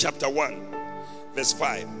 Nahum chapter 1, verse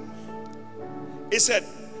 5. It said,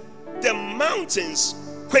 the mountains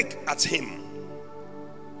quake at him,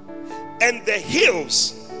 and the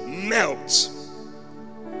hills melt,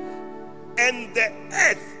 and the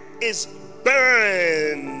earth is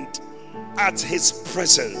burned at his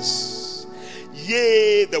presence,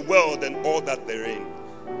 yea, the world and all that therein.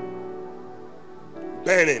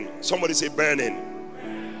 Burning. Somebody say burning.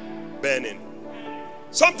 Burning.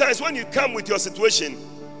 Sometimes when you come with your situation,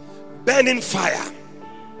 burning fire,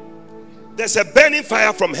 there's a burning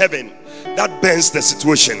fire from heaven that burns the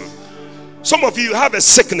situation. Some of you have a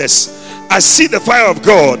sickness. I see the fire of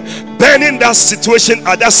God burning that situation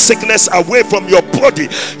or that sickness away from your body.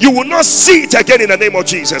 You will not see it again in the name of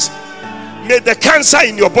Jesus. May the cancer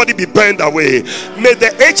in your body be burned away. May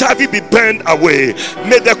the HIV be burned away.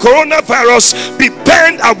 May the coronavirus be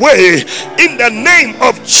burned away in the name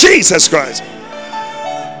of Jesus Christ.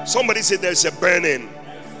 Somebody say there's a burning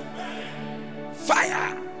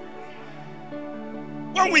fire.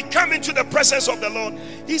 When we come into the presence of the Lord,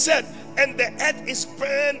 he said, and the earth is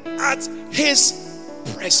burned at his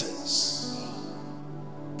presence.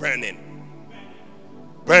 Burning.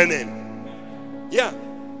 Burning. Yeah.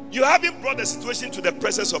 You haven't brought the situation to the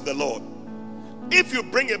presence of the Lord. If you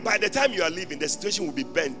bring it, by the time you are leaving, the situation will be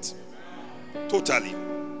burnt. Totally.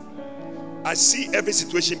 I see every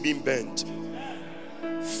situation being burnt.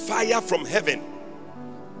 Fire from heaven.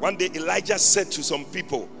 One day Elijah said to some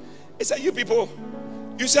people, he said, you people,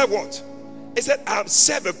 you said what? He said, I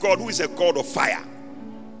serve a God who is a God of fire.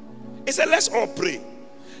 He said, let's all pray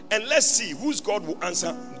and let's see whose God will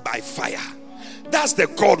answer by fire. That's the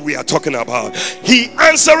God we are talking about. He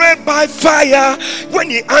answered by fire. When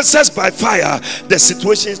he answers by fire, the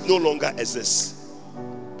situation no longer exists.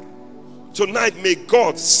 Tonight, may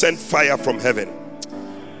God send fire from heaven.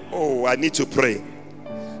 Oh, I need to pray.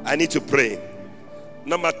 I need to pray.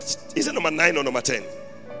 Is it number 9 or number 10?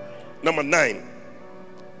 Number 9.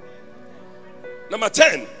 Number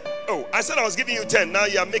 10. Oh, I said I was giving you 10. Now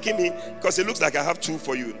you are making me, because it looks like I have 2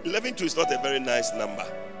 for you. 11 2 is not a very nice number.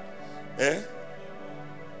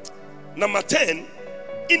 Number 10,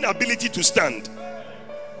 inability to stand.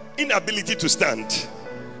 Inability to stand.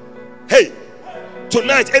 Hey,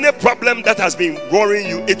 tonight, any problem that has been worrying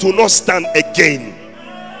you, it will not stand again.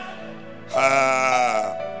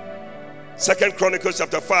 2 Chronicles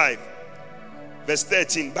chapter 5, verse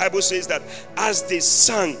 13. Bible says that as they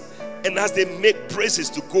sang and as they made praises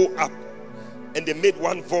to go up, and they made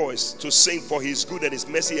one voice to sing, for his good and his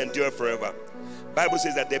mercy endure forever. Bible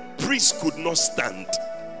says that the priest could not stand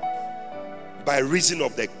by reason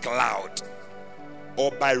of the cloud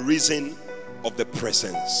or by reason of the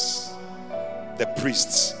presence. The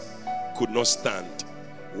priests could not stand.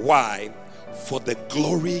 Why? For the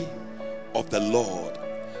glory of the Lord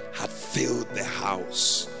had filled the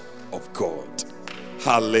house of God.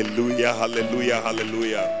 Hallelujah, hallelujah,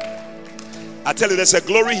 hallelujah. I tell you, there's a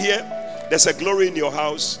glory here. There's a glory in your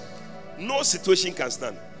house. No situation can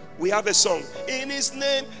stand. We have a song. In his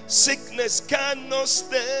name, sickness cannot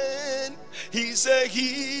stand. He's a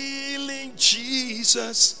healing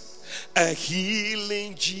Jesus. A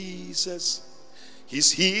healing Jesus.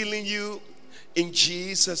 He's healing you in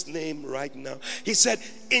Jesus' name right now. He said,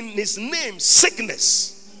 in his name,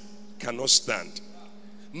 sickness cannot stand.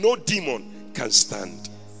 No demon can stand.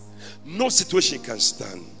 No situation can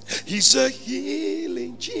stand. He's a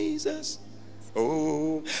healing Jesus.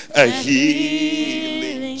 Oh, a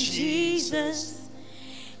healing Jesus.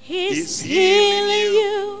 He's healing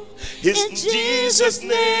you. He's in Jesus'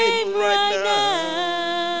 name right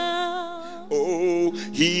now. Oh,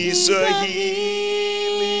 He's a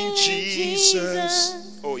healing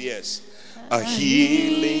Jesus. Oh, yes. A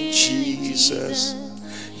healing Jesus.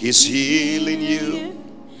 He's healing you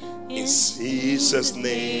in Jesus'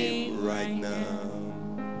 name right now.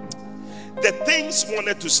 The things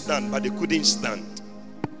wanted to stand, but they couldn't stand.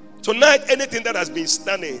 Tonight, anything that has been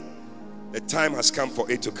standing, the time has come for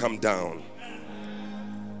it to come down.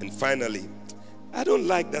 And finally, I don't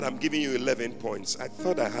like that I'm giving you 11 points. I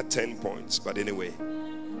thought I had 10 points, but anyway.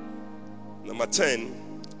 Number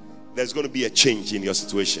 10, there's going to be a change in your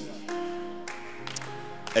situation.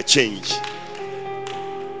 A change.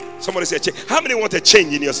 Somebody say change. How many want a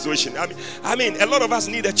change in your situation? I mean, a lot of us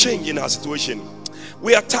need a change in our situation.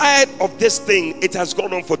 We are tired of this thing. It has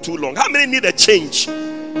gone on for too long. How many need a change?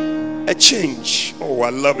 A change. Oh, I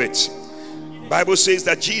love it. Bible says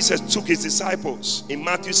that Jesus took his disciples in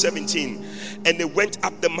Matthew 17 and they went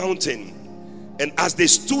up the mountain. And as they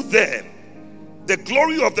stood there, the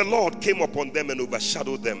glory of the Lord came upon them and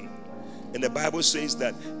overshadowed them. And the Bible says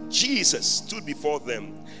that Jesus stood before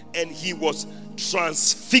them and he was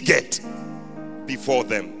transfigured before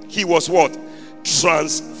them. He was what?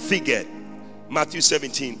 Transfigured. Matthew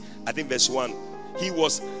 17, I think verse 1. He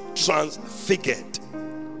was transfigured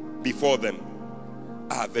before them.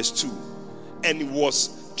 Verse 2. And he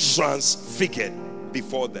was transfigured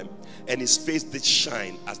before them. And his face did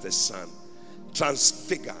shine as the sun.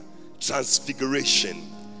 Transfigure, transfiguration.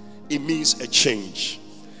 It means a change.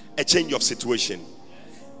 A change of situation.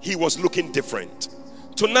 He was looking different.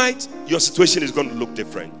 Tonight, your situation is going to look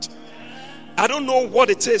different. I don't know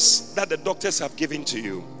what it is that the doctors have given to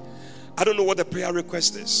you. I don't know what the prayer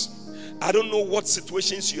request is. I don't know what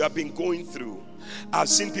situations you have been going through. I've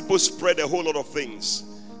seen people spread a whole lot of things.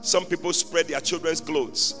 Some people spread their children's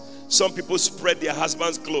clothes. Some people spread their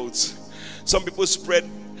husband's clothes. Some people spread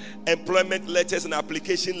employment letters and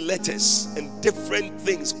application letters and different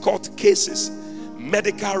things, court cases,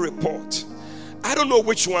 medical report. I don't know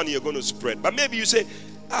which one you're going to spread, but maybe you say,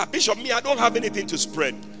 Bishop, me, I don't have anything to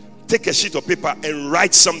spread. Take a sheet of paper and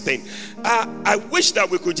write something. I wish that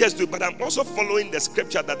we could just do it, but I'm also following the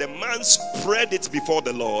scripture that the man spread it before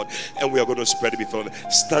the Lord, and we are going to spread it before the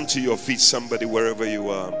Lord. Stand to your feet, somebody, wherever you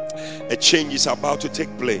are. A change is about to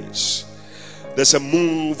take place. There's a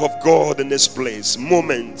move of God in this place.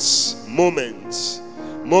 Moments in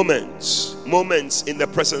the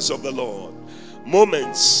presence of the Lord.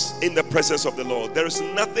 Moments in the presence of the Lord. There is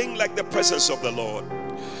nothing like the presence of the Lord.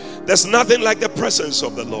 There's nothing like the presence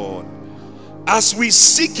of the Lord. As we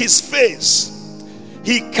seek his face,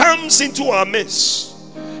 he comes into our midst.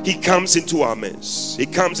 He comes into our midst. He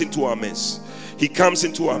comes into our midst. He comes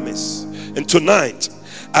into our midst. And tonight,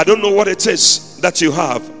 I don't know what it is that you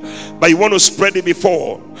have, but you want to spread it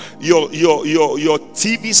before your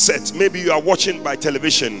TV set. Maybe you are watching by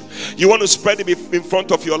television. You want to spread it in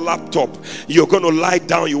front of your laptop. You're going to lie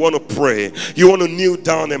down. You want to pray. You want to kneel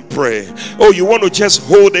down and pray. Oh, you want to just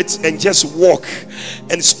hold it and just walk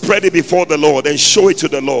and spread it before the Lord and show it to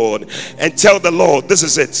the Lord and tell the Lord, this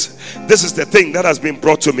is it. This is the thing that has been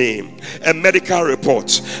brought to me. A medical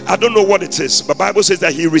report. I don't know what it is, but the Bible says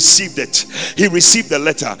that he received it. He received the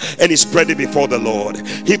letter and he spread it before the Lord.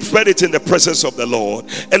 He spread it in the presence of the Lord.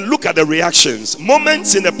 And look at the reactions.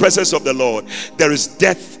 Moments in the presence of the Lord. There is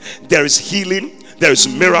death. There is healing. There is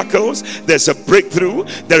miracles. There's a breakthrough.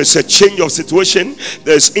 There is a change of situation.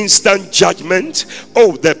 There's instant judgment.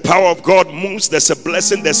 Oh, the power of God moves. There's a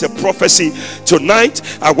blessing. There's a prophecy. Tonight,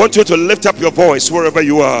 I want you to lift up your voice wherever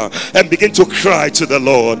you are and begin to cry to the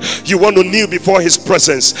Lord. You want to kneel before his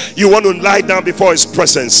presence. You want to lie down before his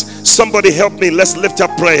presence. Somebody help me. Let's lift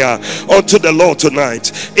up prayer unto the Lord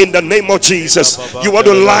tonight. In the name of Jesus, you want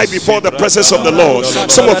to lie before the presence of the Lord.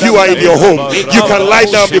 Some of you are in your home. You can lie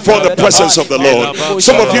down before the presence of the Lord.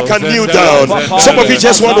 Some of you can kneel down. Some of you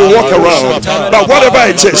just want to walk around. But whatever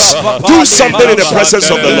it is, do something in the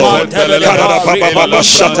presence of the Lord.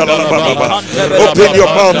 Open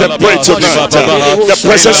your mouth and pray tonight. The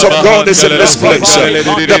presence of God is in this place.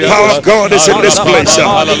 The power of God is in this place.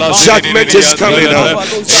 Judgment is coming.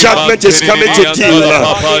 Judgment is coming to deal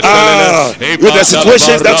with the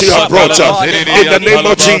situations that you have brought up. In the name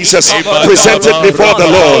of Jesus, present it before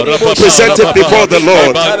the Lord. Present it before the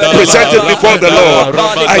Lord. present it before the Lord.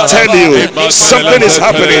 I tell you, something is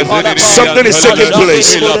happening. Something is taking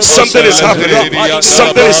place. Something is happening.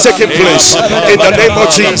 Something is taking place. In the name of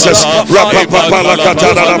Jesus.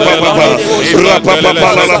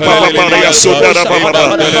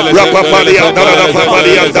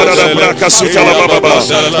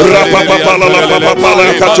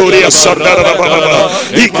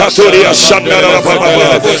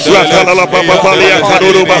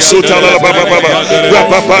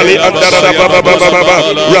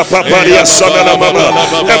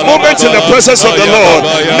 A moment in the presence of the Lord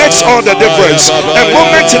makes all the difference. A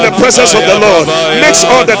moment in the presence of the Lord makes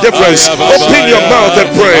all the difference. Open your mouth and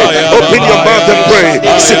pray. Open your mouth and pray.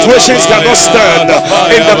 Situations cannot stand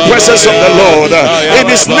in the presence of the Lord. In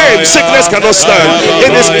His name, sickness cannot stand.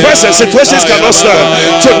 In His presence, situations cannot stand.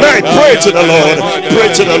 Tonight, pray to the Lord.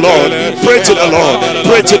 Pray to the Lord. Pray to the Lord.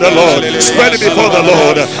 Pray to the Lord. Spread it before the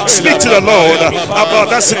Lord. Speak to the Lord about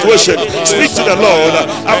that situation. Speak to the Lord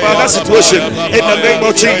about that situation. In the name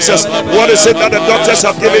of Jesus. What is it that the doctors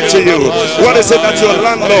have given to you? What is it that your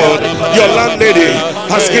landlord, your landlady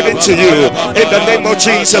has given to you? In the name of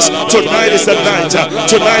Jesus. Tonight is the night.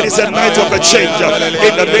 Tonight is the night of a change.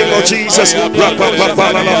 In the name of Jesus.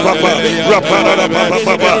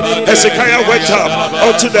 Hezekiah went up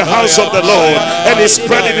unto the house of the Lord and he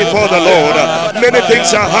spread it before the Lord. Many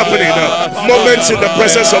things are happening. Moments in the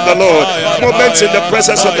presence of the Lord. Moments in the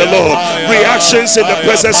presence of the Lord. Reactions in the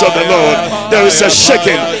presence of the Lord. There is a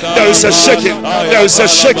shaking. There is a shaking. There is a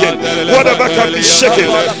shaking. Whatever can be shaken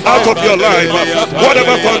out of your life,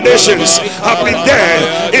 whatever foundations have been there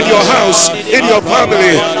in your house, in your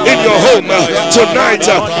family, in your home, tonight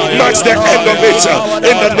marks the end of it.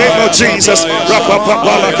 In the name of Jesus.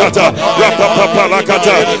 Rapapapalakata,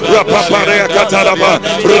 rapapapalakata, rapapareakataraba,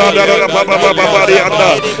 radarababababarianda,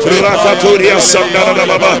 rakaturia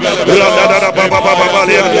sandarababa,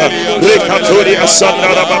 radarababababarianda, rekaturia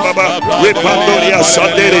sandarababa, repandoria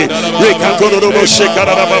sandere, rekaturubo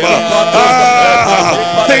shekarababa.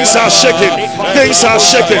 Things are shaking. Things are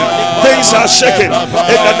shaking. Things are shaking.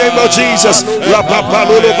 In the name of Jesus.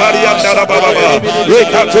 Rapapalulu barianda rababa,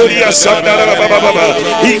 rekaturia sandarababa,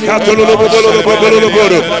 ikatululu bulu bulu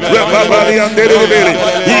bulu, rapaparianda rebele,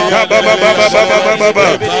 ikababababababa,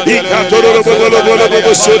 ikatululu bulu bulu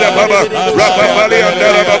bulu soda baba, rapaparianda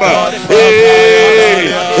rababa. Hey,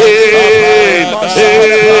 hey, hey, hey.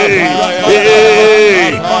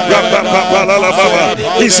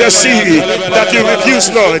 He says, see that you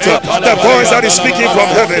refuse not the voice that is speaking from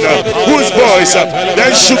heaven, whose voice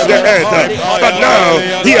then shook the earth. But now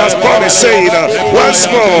he has promised, saying, once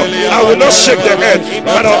more I will not shake the earth,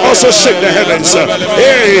 but I'll also shake the heavens.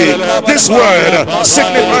 Hey, this word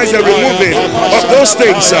signifies the removing of those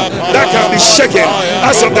things that can be shaken,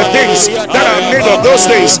 as of the things that are made of those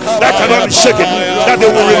things that cannot be shaken, that they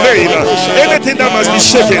will remain. Anything that must be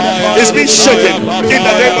shaken is being shaken in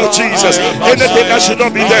the name of Jesus. Anything that should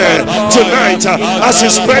not be there tonight, as you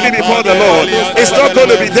spread it before the Lord, it's not going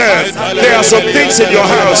to be there. There are some things in your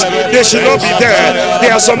house, they should not be there.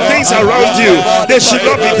 There are some things around you, they should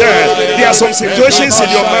not be there. There are some situations in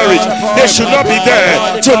your marriage, they should not be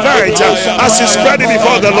there. Tonight, as you spread it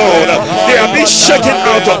before the Lord, they are being shaken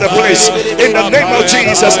out of the place in the name of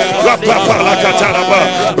Jesus.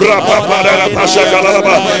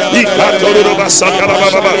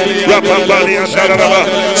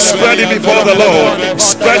 Spread it before the Lord.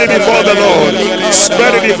 Spread it before the Lord.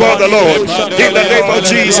 Spread it before the Lord. In the name of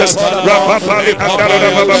Jesus.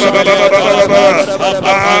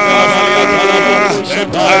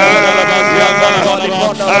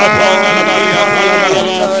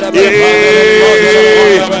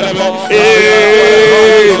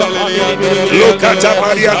 Look at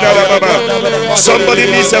Maria. Somebody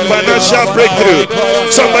needs a financial breakthrough.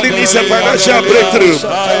 Somebody needs a financial breakthrough.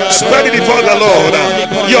 Spread it before the Lord.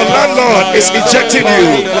 Your landlord is ejecting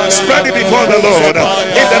you. Spread it before the Lord.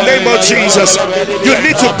 In the name of Jesus. You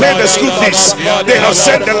need to pay the school fees. They have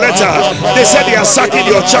sent a letter. They said they are sacking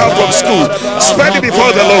your child from school. Spread it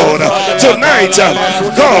before the Lord. Tonight,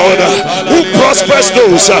 God, who prospers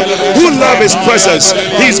those who love His presence,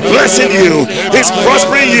 He's blessing you. He's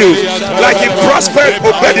prospering you like He prospered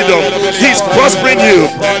Obededom. He's prospering you.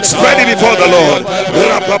 Spread it before the Lord.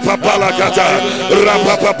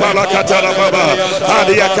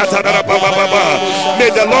 May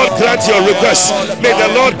the Lord grant your request. May the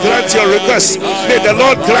Lord grant your request. May the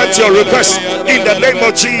Lord grant your request in the name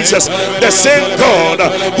of Jesus. The same God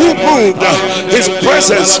who moved His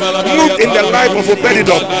presence, moved in the life of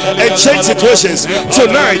Obededom and changed situations.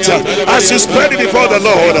 Tonight, as you spread it before the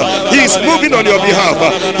Lord, He is moving on your behalf.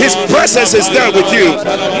 His presence is there with you.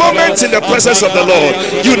 Moments in the presence presence of the Lord,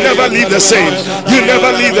 you never leave the same. You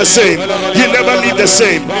never leave the same. You never leave the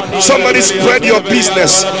same. Somebody spread your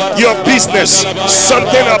business. Your business.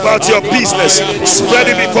 Something about your business.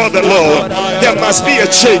 Spread it before the Lord. There must be a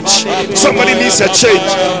change. Somebody needs a change.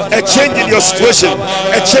 A change in your situation.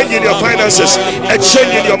 A change in your finances. A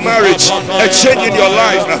change in your marriage. A change in your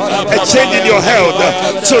life. A change in your health.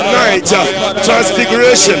 Tonight,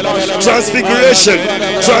 transfiguration. Transfiguration.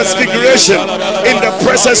 Transfiguration in the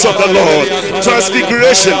presence of the Lord.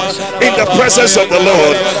 Transfiguration in the presence of the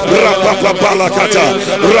Lord.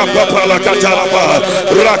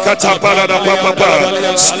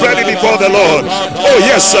 Spread it before the Lord. Oh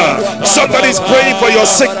yes, sir. Somebody's praying for your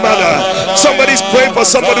sick mother. Somebody's praying for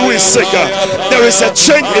somebody who is sick. There is a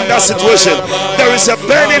change in that situation. There is a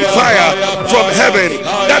burning fire from heaven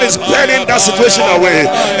that is burning that situation away.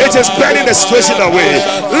 It is burning the situation away.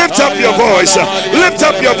 Lift up your voice. Lift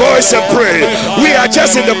up your voice and pray. We are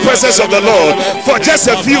just in the presence of the Lord for just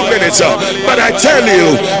a few minutes, but I tell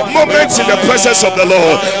you, moments in the presence of the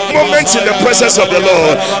Lord, moments in the presence of the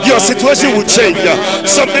Lord, your situation will change.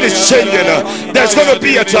 Something is changing. There's going to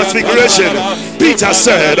be a transfiguration. Peter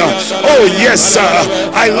said, oh yes sir,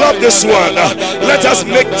 I love this one. Let us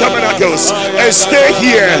make tabernacles and stay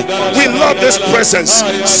here. We love this presence.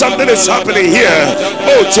 Something is happening here.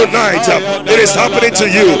 Oh, tonight it is happening to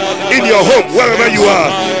you in your home, wherever you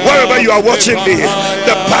are. Wherever you are watching me,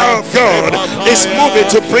 the power of God is moving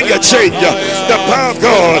to bring a change. The power of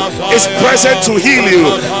God is present to heal you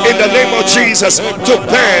in the name of Jesus, to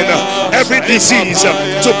burn every disease,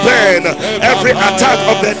 to burn every attack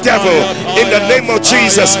of the devil in the name of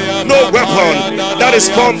Jesus. No weapon that is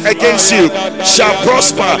formed against you shall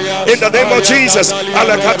prosper in the name of Jesus.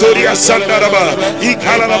 Alakatoria Sandaraba,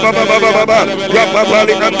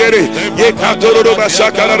 Rapapali Andere, Yekatoroba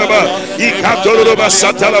Shakaraba, Ikatoroba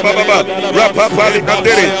Satalaba, Rapapali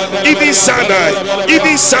Andere. Even Sinai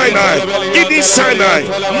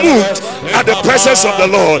moved at the presence of the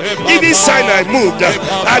Lord. Even Sinai moved.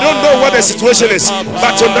 I don't know what the situation is,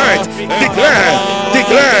 but tonight declare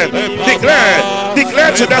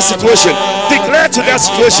to that situation. Declare to that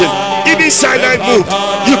situation. Even Sinai moved.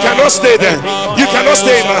 You cannot stay there. You cannot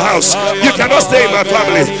stay in my house. You cannot stay in my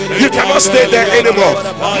family. You cannot stay there anymore.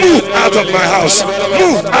 Move out of my house.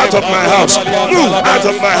 Move out of my house. Move out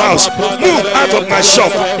of my house. Move out of my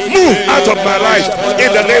shop. Move out of my life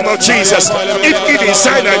in the name of Jesus. If even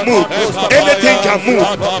Sinai move, anything can move.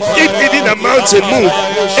 If even a mountain move,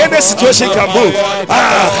 any situation can move.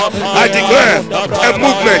 I declare a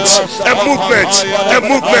movement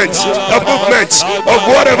of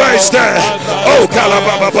whatever is there. Oh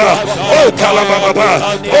Kalababa, oh Kalababa,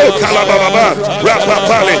 oh Kalababa,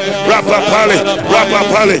 Rapapali.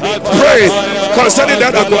 Pray concerning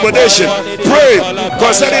that accommodation. Pray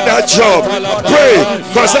concerning that job. Pray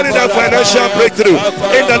concerning that financial breakthrough.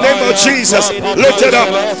 In the name of Jesus, lift it up.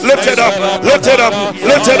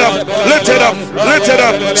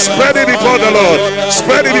 Spread it before the Lord.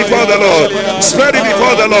 Spread it before the Lord. Spread it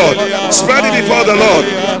before the Lord. Spread it before the Lord.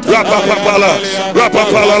 Rapapala.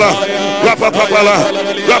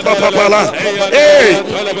 Hey,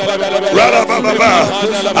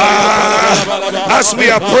 as we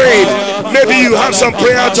are praying, maybe you have some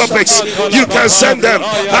prayer topics. You can send them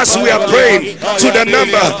as we are praying to the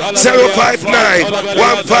number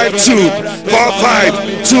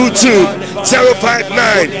 059-152-4522.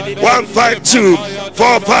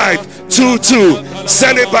 059-152-4522.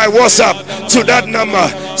 Send it by WhatsApp to that number.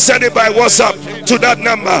 Send it by WhatsApp to that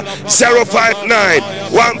number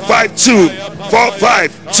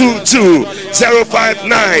 059-152-4522.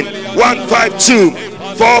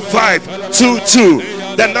 059-152-4522.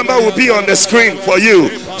 The number will be on the screen for you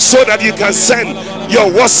so that you can send your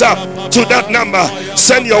WhatsApp to that number.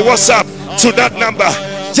 Send your WhatsApp to that number.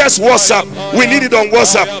 Just WhatsApp. We need it on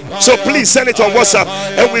WhatsApp. So please send it on WhatsApp.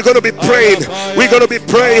 And we're going to be praying. We're going to be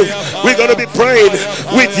praying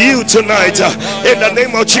with you tonight. In the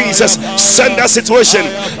name of Jesus. Send that situation.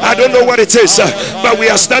 I don't know what it is, but we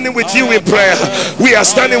are standing with you in prayer. We are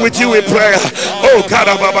standing with you in prayer. Oh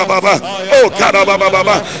Karababa. Oh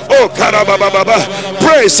Karababa. Oh Karababa.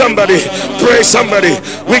 Pray somebody. Pray somebody.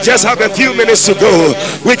 We just have a few minutes to go.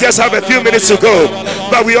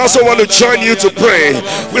 But we also want to join you to pray.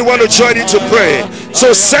 We want to join you to pray.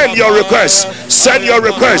 So send your request. Send your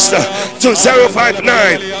request to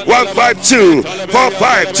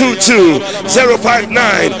 059-152-4522.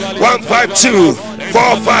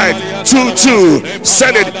 059-152-4522.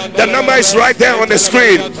 Send it. The number is right there on the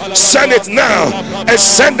screen. Send it now and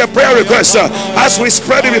send the prayer request as we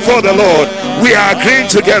spread it before the Lord. We are agreeing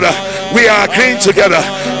together. We are agreeing together.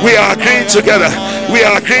 We are agreeing together. We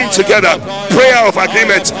are agreeing together. Prayer of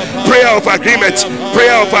agreement. Prayer of agreement.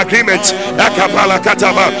 Prayer of agreement. Akapala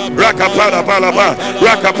kataba. Rakapala palaba.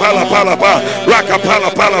 Rakapala palaba.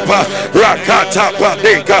 Rakapala palaba. Rakata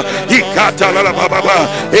padeka. Hikata la baba.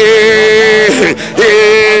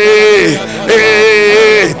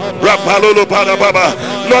 Rapalolo palababa.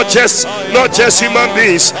 Not just human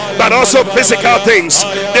beings, but also physical things.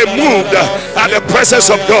 They moved at the presence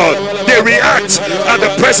of God. They react at the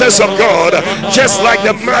presence of God, just like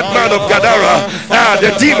the madman of Gadara.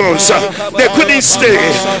 The demons, they couldn't stay.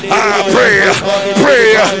 Prayer.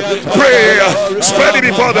 Spread it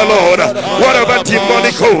before the Lord. Whatever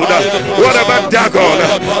demonic code, whatever dagon,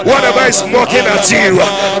 whatever is mocking at you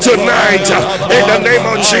tonight, in the name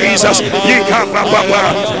of Jesus.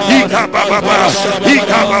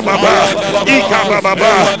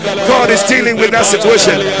 God is dealing with that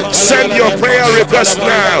situation. Send your prayer request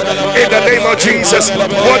now in the name of Jesus.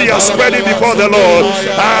 What you are spreading before the Lord.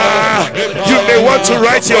 You may want to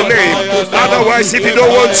write your name. Otherwise, if you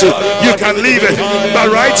don't want to, you can leave it.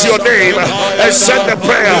 But write your name and send the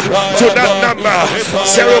prayer to that number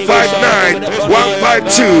 059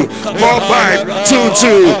 152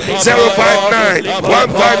 4522 059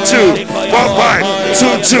 152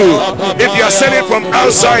 4522. If you are sending from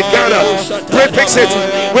outside Ghana, prefix it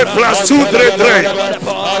with +233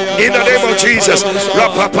 in the name of Jesus.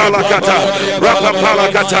 Rapapalakata,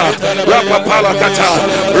 rapapalakata, rapapalakata,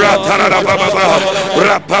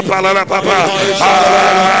 rapapalakata.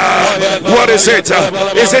 What is it?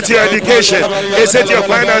 Is it your education? Is it your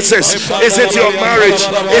finances? Is it your marriage?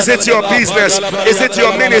 Is it your business? Is it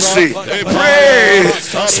your ministry? Pray.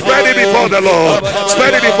 Spread it before the Lord.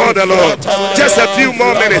 Spread it before the Lord. Just a few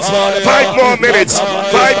more minutes. 5 more minutes.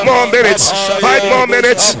 5 more minutes. 5 more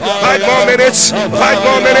minutes. 5 more minutes. 5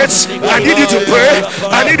 more minutes. I need you to pray.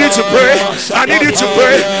 I need you to pray. I need you to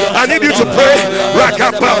pray. I need you to pray.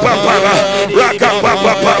 Rakapapapala.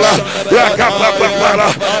 Rakapapapala. Rakapapapala.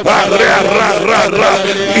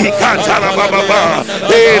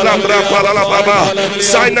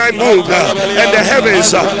 Sinai moved and the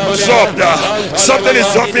heavens dropped. Something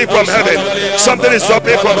is dropping from heaven. Something is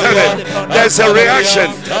dropping from heaven. There's a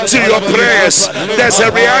reaction to your prayers. There's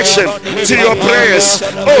a reaction to your prayers.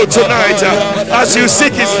 Oh, tonight, as you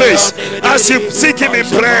seek his face, as you seek him in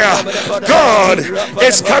prayer, God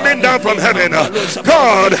is coming down from heaven.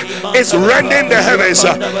 God is rending the heavens.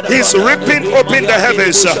 He's ripping open the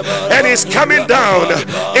heavens, and he's coming down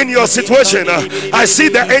in your situation. I see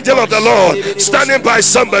the angel of the Lord standing by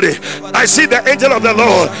somebody. I see the angel of the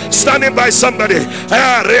Lord standing by somebody.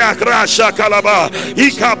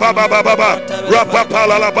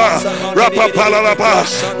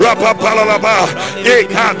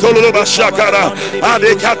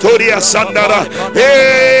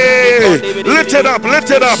 Lift it up,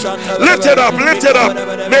 lift it up, lift it up, lift it up.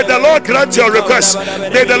 May the Lord grant your request.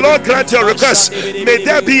 May the Lord grant your request. May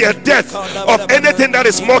there be a death of anything that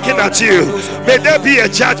is mocking at you. May there be a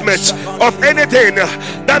judgment of anything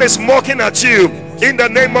that is mocking at you. In the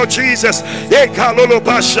name of Jesus. Lift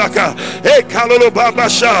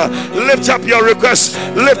up your request.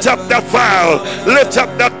 Lift up that file. Lift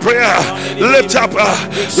up that prayer. Lift up.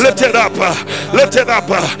 Lift it up. Lift it up.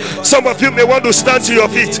 Some of you may want to stand to your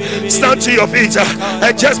feet. Stand to your feet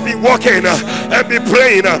and just be walking and be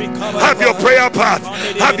praying. Have your prayer path.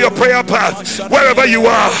 Have your prayer path wherever you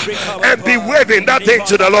are, and be waving that thing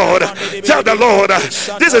to the Lord. Tell the Lord,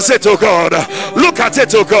 this is it, oh God. Look at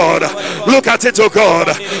it, oh God. Look at it, oh God.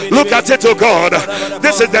 Look at it, oh God.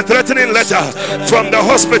 This is the threatening letter from the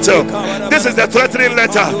hospital. This is the threatening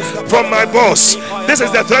letter from my boss. This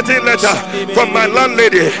is the threatening letter from my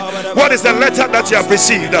landlady. What is the letter that you have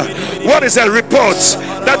received? What is the report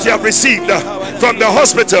that you have received from the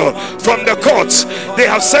hospital, from the courts? They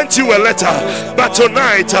have sent you a letter, but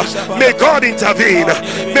tonight may God intervene.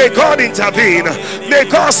 May God intervene. May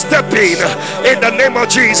God step in the name of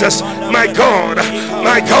Jesus. My God,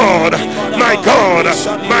 my God, my God,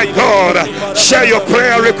 my God. Share your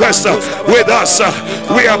prayer request with us.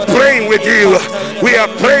 We are praying with you. We are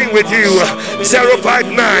praying with you.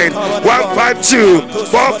 059 152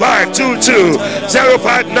 4522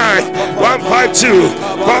 059 152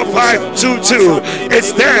 4522.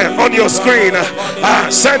 It's there on your screen.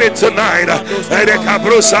 Send it tonight.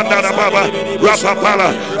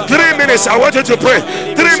 3 minutes. I want you to pray.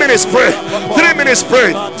 3 minutes pray. 3 minutes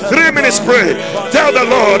pray. 3 minutes pray. Tell the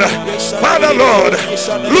Lord, Father Lord,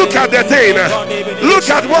 look at the thing. Look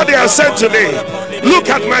at what they have sent to me. Look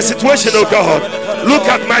at my situation, oh God. Look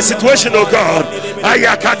at my situation, oh God.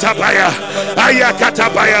 Ayakatabaya.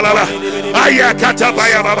 Ayakatabaya lala.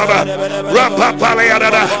 Ayakatabaya baba. Rapapalaya.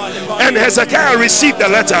 And Hezekiah received the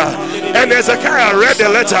letter. And Hezekiah read the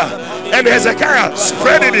letter, and Hezekiah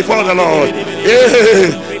spread it before the Lord.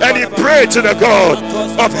 And he prayed to the God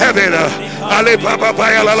of heaven.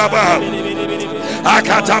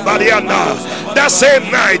 That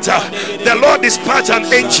same night, the Lord dispatched an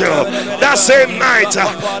angel. That same night,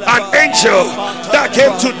 an angel that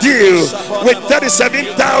came to deal with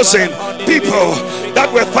 37,000 people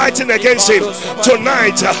that were fighting against him.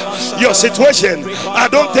 Tonight, your situation, I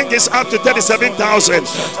don't think it's up to 37,000,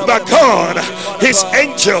 but God, his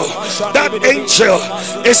angel, that angel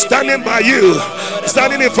is standing by you,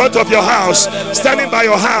 standing in front of your house, standing by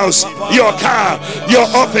your house, your car, your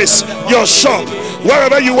office, your shop,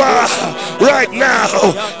 wherever you are right now,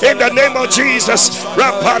 in the name of Jesus.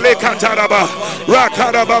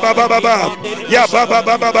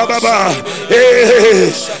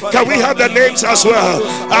 Can we have the names as well?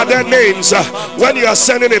 Are there names? When you are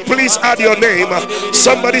sending it, please add your name.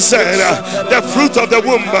 Somebody said, the fruit of the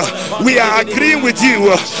womb, we are agreeing with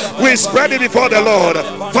you. We spread it before the Lord.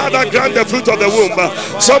 Father, grant the fruit of the womb.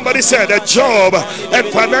 Somebody said, a job and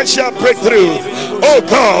financial breakthrough. Oh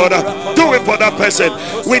God, do it for that person.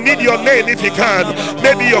 We need your name if you can.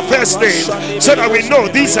 Maybe your first name, so that we know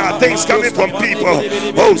these are things coming from people.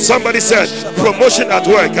 Oh, somebody said promotion at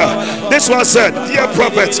work. This one said, dear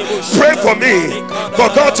prophet, pray for me for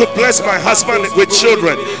God to bless my husband with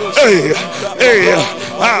children.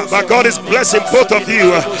 But God is blessing both of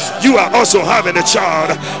you. You are also having a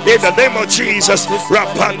child in the name of Jesus.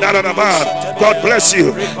 God bless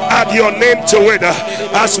you. Add your name to it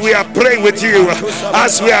as we are praying with you,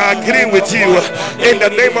 as we are agreeing with you in the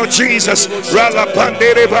name of Jesus.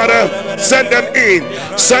 Send them in,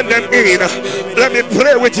 send them in. Let me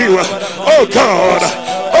pray with you. Oh God,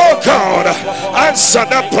 oh God, answer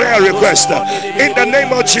that prayer request in the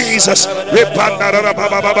name of Jesus.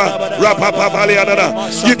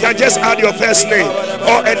 You can just add your first name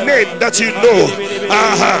or a name that you know.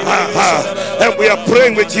 And we are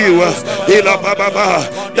praying with you.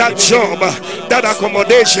 That job, that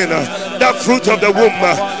accommodation, that fruit of the womb,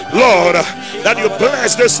 Lord, that you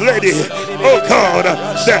bless this lady. Oh God,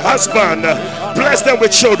 the husband, bless them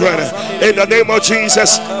with children in the name of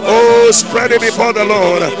Jesus. Oh, spread it before the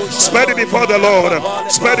Lord, spread it before the Lord,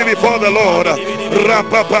 spread it before the Lord.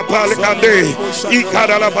 Rapapapali ande,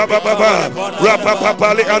 ikadala baba,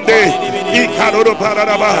 rapapapali ande, ikadoro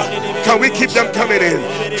pararaba. Can we keep them coming in?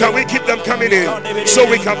 Can we keep them coming in so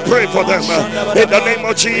we can pray for them in the name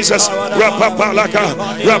of Jesus? Rapapalaka,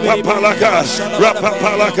 rapapalaka,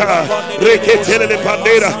 rapapalaka, reketele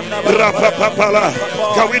pandera, rapapapala.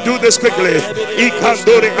 Can we do this quickly?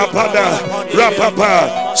 Ikandori apada,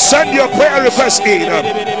 rapapa. Send your prayer request in.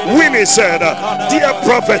 Winnie said, dear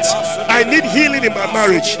prophet, I need healing in my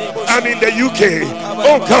marriage. I'm in the UK.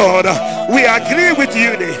 Oh God, we agree with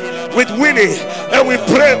Winnie, and we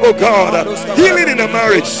pray, oh God, healing in the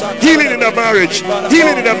marriage, healing in the marriage,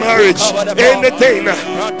 healing in the marriage. Anything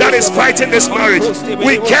that is fighting this marriage,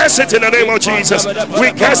 we curse it in the name of Jesus.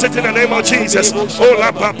 We curse it in the name of Jesus. Oh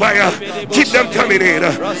la papaya, keep them coming in,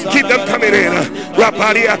 keep them coming in.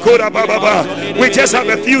 Raparia koda baba. We just have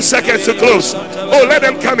a few seconds to close. Oh, let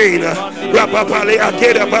them come in. Rapapali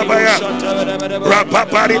akeda babaya,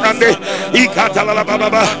 rapapali ande ikatala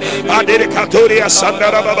baba, adere katoria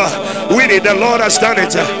sandara baba. We need, the Lord has done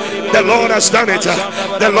it. The Lord has done it.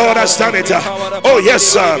 The Lord has done it. Oh yes,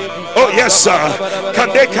 sir. Oh yes, sir. Can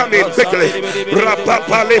they come in quickly?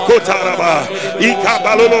 Rapapale kotaraba,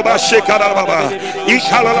 ikabalolo bashekaraba,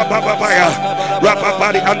 ikalala babaya,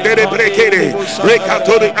 rapapali andere brekere,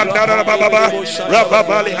 rekatori andara baba,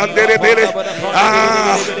 rapapali andere bere.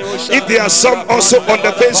 If there are some also on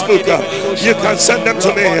the Facebook, you can send them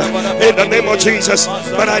to me in the name of Jesus.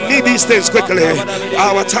 But I need these things quickly.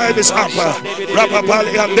 Our time is up.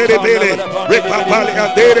 Rapapali andere bere, repapali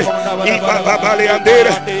andere, ipapali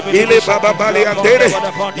andere.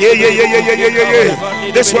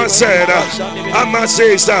 This one said, Amma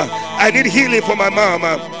says, I need healing for my mom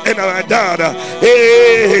and my dad.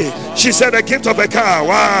 Hey, she said, a gift of a car.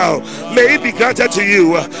 Wow. May it be granted to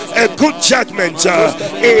you a good judgment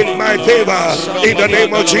in my favor in the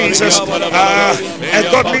name of Jesus. A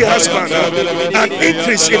godly husband, an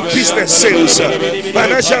increase in business sales,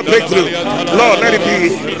 financial breakthrough. Lord, let it be,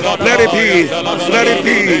 let it be, let it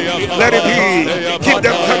be, let it be. Keep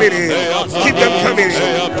them coming in, keep them coming in.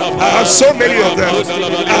 I have so many of them.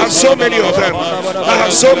 I have so many of them. I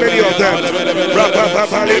have so many of them.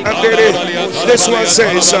 This one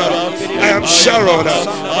says, I am Sharon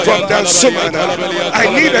from Dansuman. I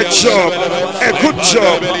need a job a good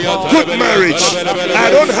job, good marriage. I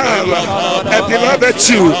don't have a beloved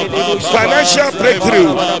too. Financial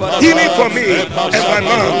breakthrough, healing for me and my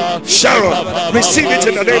mom, Sharon. Receive it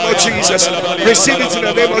in the name of Jesus. Receive it in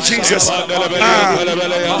the name of Jesus.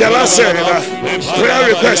 The last said, prayer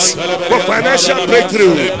request for financial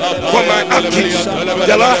breakthrough for my upkeep.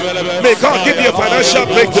 May God give you a financial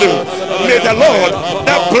breakthrough. May the Lord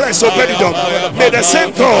that bless Obededom, may the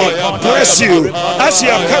same God bless you as you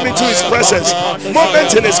have come into his presence.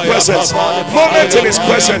 Moment in his presence. Moment in his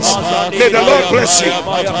presence. May the Lord bless you.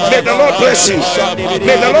 May the Lord bless you.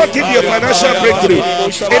 May the Lord give you a financial breakthrough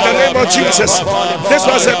in the name of Jesus. This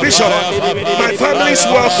was a bishop. My family's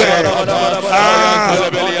welfare.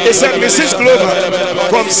 It's a Mrs. Glover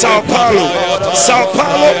from Sao Paulo,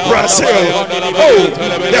 Brazil. Oh,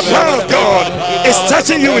 the power of God is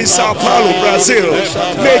touching you in Sao Paulo, Brazil.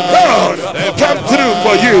 May God come through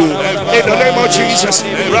for you in the name of Jesus.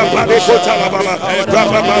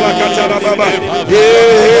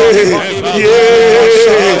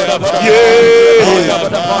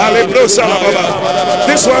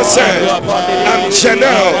 This one said, I'm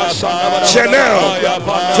Chanel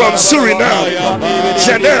from Suriname.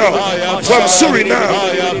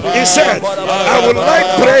 He said, I would like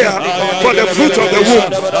prayer for the fruit of the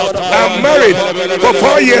womb. I'm married for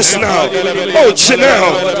 4 years now. Oh,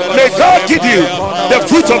 Chanel, may God give you the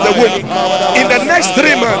fruit of the womb. In the next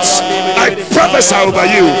 3 months, I prophesy over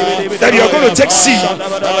you that you're going to take seed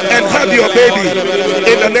and have your baby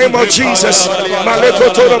in the name of Jesus. Nana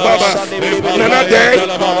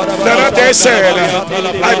Day said,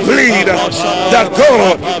 I plead that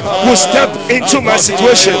God will step into my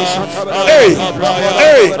situation,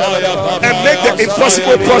 and make the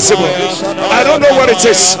impossible possible. I don't know what it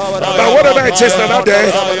is, but whatever it is, Nana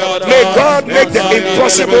Day, may God make the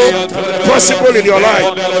impossible possible in your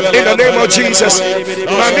life in the name of Jesus.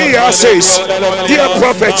 Mamiya says, dear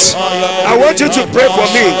prophet, I want you to pray for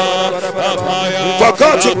me, for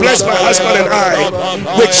God to bless my husband and I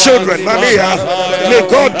with children. Mamiya, may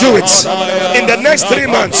God do it. In the next 3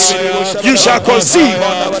 months, you shall conceive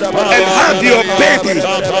and have your baby.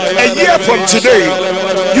 A year from today,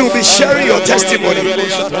 you'll be sharing your testimony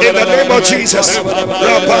in the name of Jesus.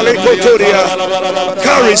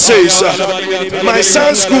 Carrie says, my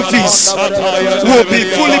son's school fees will be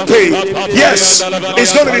fully paid. Yes,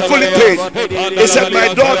 it's going to be fully paid. He said,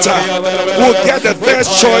 my daughter will get the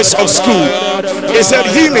first choice of school. He said,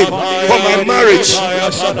 healing for my marriage.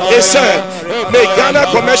 He said, may Ghana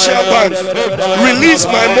Commercial Bank release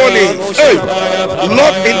my money,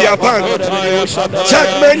 locked in their bank.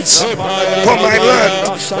 Judgments for my land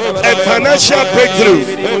and financial breakthrough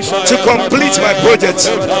to complete my project.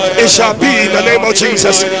 It shall be in the name of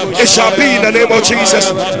Jesus. It shall be in the name of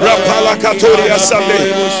Jesus. Rapala Katoria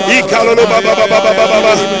Sunday.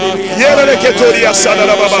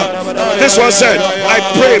 This one said, I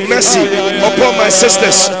pray mercy upon my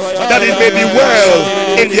sisters that it may be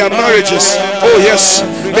well in their marriages. Oh yes,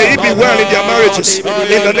 may it be well in their marriages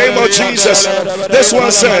in the name of Jesus. This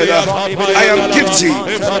one said, I am guilty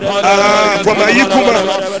from my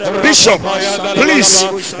Yikuma Bishop. Please,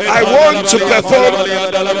 I want to perform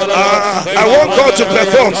I want God to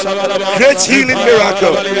perform great healing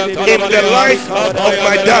miracle in the life of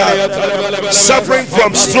my dad suffering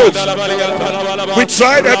from stroke. We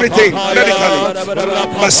tried everything medically,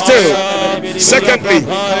 but still. Secondly,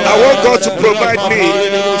 I want God to provide me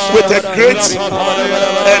with a great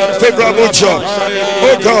and favorable job.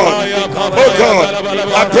 Oh God,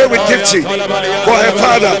 I pray with Gifty for her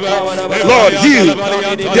father. Lord, heal,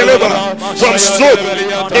 deliver from stroke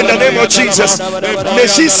in the name of Jesus. May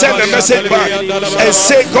she send a message back and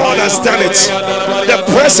say God has done it. The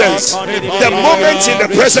presence, the moment in the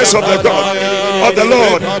presence of the God of the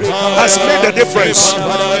Lord has made a difference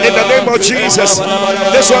in the name of Jesus.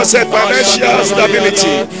 This one said financial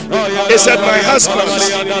stability. He said my husband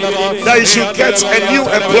that he should get a new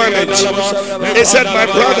employment. He said my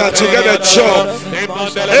brother to get a job.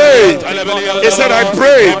 He said I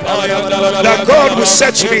pray that God will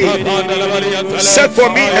set for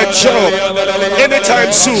me a job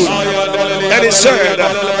anytime soon. And he said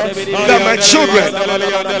that my children,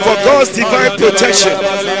 for God's divine protection,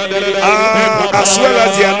 as well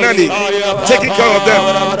as their nanny, taking care of them.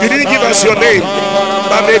 You didn't give us your name,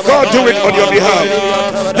 but may God do it on your behalf.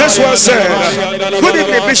 This one said, good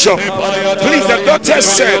evening, Bishop. Please, the doctor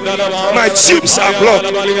said my tubes are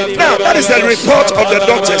blocked. Now, that is the report of the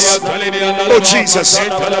doctors. Oh, Jesus.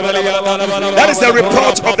 That is the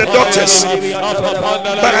report of the doctors.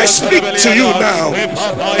 But I speak to you now,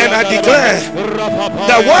 and I declare declare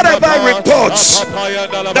that whatever reports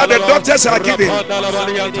that the doctors are giving,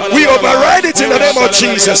 we override it in the name of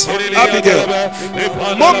Jesus. Abigail,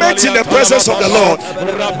 moment in the presence of the Lord,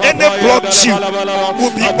 any blocked tube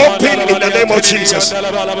will be open in the name of Jesus.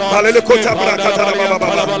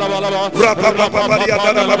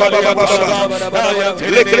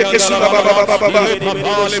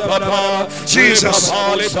 Jesus,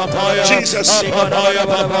 Jesus,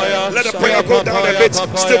 let the prayer go down a bit.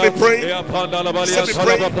 Still be praying. Still be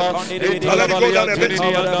praying. Let it go down a bit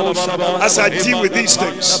as I deal with these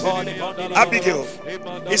things. Abigail,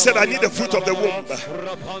 he said, I need the fruit of the womb.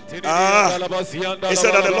 He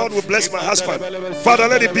said that the Lord will bless my husband. Father,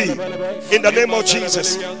 let it be in the name of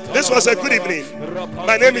Jesus. This was a good evening.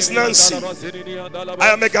 My name is Nancy. I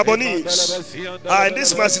am a Gabonese. And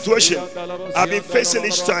this is my situation I've been facing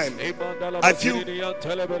each time. I feel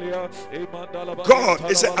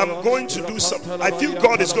God is, I'm going to do something. I feel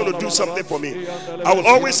God is going to do something for me. I will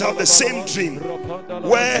always have the same dream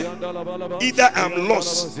where either I'm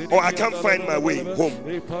lost or I can't find my way home,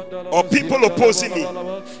 or people opposing me.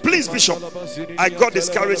 Please, Bishop, I got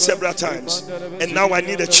discouraged several times and now I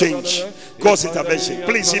need a change. God's intervention.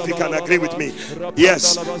 Please, if you can agree with me.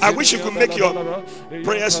 Yes, I wish you could make your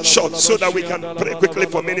prayers short so that we can pray quickly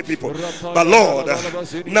for many people. But Lord,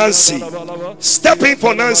 Nancy, step in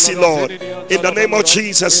for Nancy, Lord, in the name of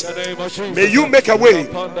Jesus. May you make a way.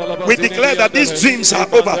 We declare that these dreams are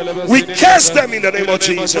over. We curse them in the name of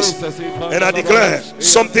Jesus. And I declare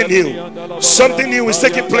something new. Something new is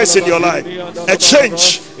taking place in your life. A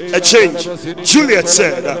change. A change. Juliet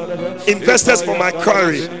said, investors for my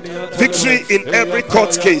quarry, victory in every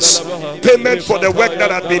court case, payment for the work that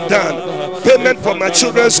had been done, payment for my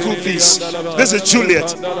children's school fees. This is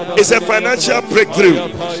Juliet. It's a financial breakthrough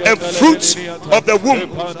and fruit of the womb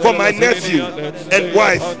for my nephew and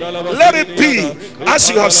wife. Let it be as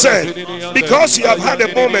you have said, because you have had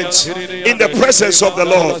a moment in the presence of the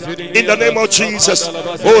Lord. In the name of Jesus.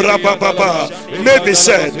 Oh, Rabba, maybe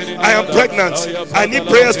said, I am pregnant. I need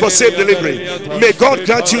prayers for safe delivery. May God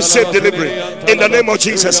grant you safe delivery in the name of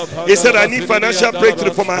Jesus. He said, I need financial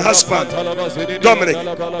breakthrough for my husband, Dominic.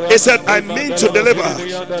 He said, I mean to deliver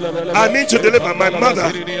my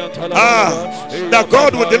mother. That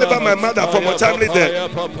God will deliver my mother from untimely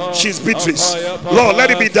death. She's Beatrice. Lord,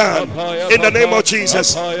 let it be done in the name of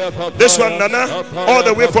Jesus. This one, Nana, all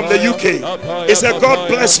the way from the UK. He said, God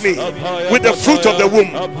bless me with the fruit of the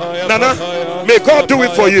womb. Nana, may God do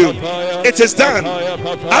it for you. It is done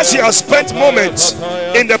as you have spent moments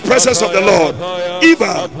in the presence of the Lord.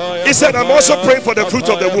 Eva, he said, I'm also praying for the fruit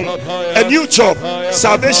of the womb, a new job,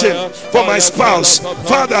 salvation for my spouse.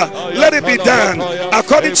 Father, let it be done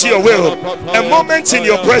according to your will. A moment in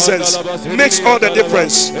your presence makes all the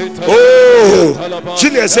difference. Oh,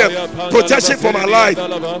 Julia said, protection for my life,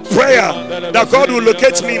 prayer that God will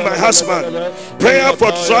locate me, my husband, prayer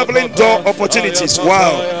for traveling door opportunities.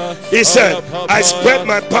 Wow. He said, I spread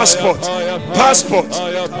my passport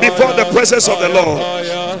before the presence of the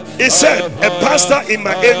Lord. He said, a pastor in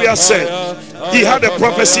my area said he had a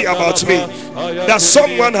prophecy about me, that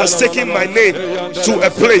someone has taken my name to a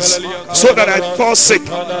place so that I fall sick,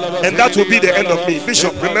 and that will be the end of me.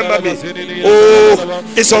 Bishop, remember me. Oh,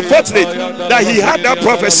 it's unfortunate that he had that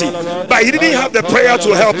prophecy, but he didn't have the prayer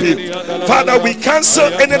to help him. Father, we cancel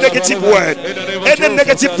any negative word, any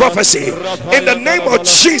negative prophecy in the name of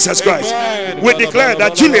Jesus Christ. We declare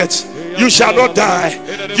that, Juliet, you shall not die.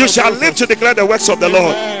 You shall live to declare the works of the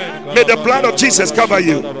Lord. May the blood of Jesus cover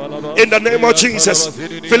you in the name of Jesus.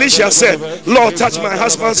 Felicia said, Lord, touch my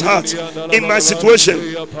husband's heart in my situation.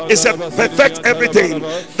 He said, perfect everything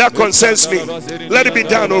that concerns me. Let it be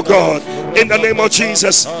done, oh God, in the name of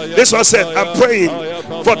Jesus. This one said, I'm praying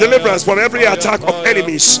for deliverance from every attack of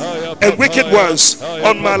enemies and wicked ones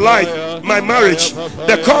on my life, my marriage,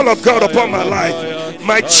 the call of God upon my life,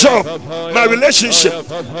 my job, my relationship,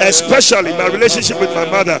 especially my relationship with my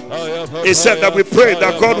mother. He said that we pray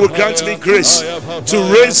that God will grant me grace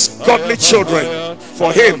to raise godly children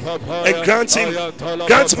for him, and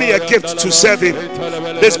grant me a gift to serve him.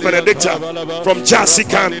 This Benedicta from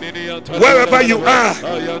Jasikan, wherever you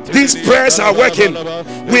are, these prayers are working.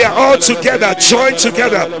 We are all together, joined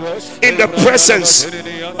together in the presence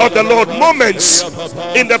of the Lord. Moments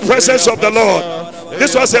in the presence of the Lord.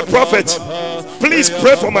 This was a prophet. Please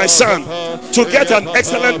pray for my son to get an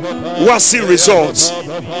excellent WASSCE results.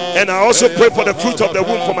 And I also pray for the fruit of the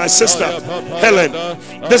womb for my sister Helen.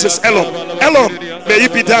 This is Elom. Elom, may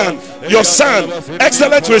it be done. Your son,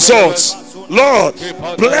 excellent results. Lord,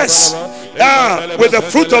 bless with the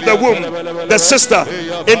fruit of the womb the sister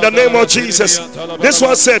in the name of Jesus. This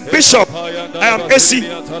one said, Bishop, I am AC.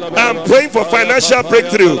 I am praying for financial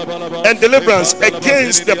breakthrough and deliverance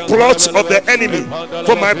against the plots of the enemy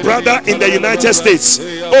for my brother in the United States.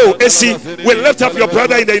 Oh, AC, we lift up your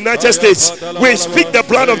brother in the United States. We speak the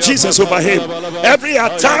blood of Jesus over him. Every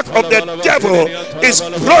attack of the devil is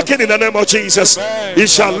broken in the name of Jesus. He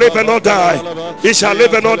shall live and not die. He shall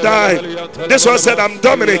live and not die. This one said, I'm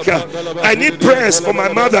Dominic. I need prayers for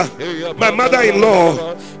my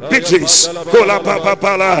mother-in-law, Beatrice.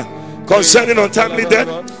 Concerning untimely death.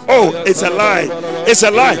 Oh, it's a lie. It's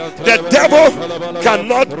a lie. The devil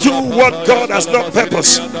cannot do what God has not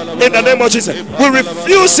purposed. In the name of Jesus, we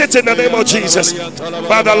refuse it in the name of Jesus.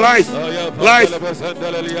 Father, life,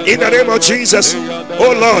 in the name of Jesus.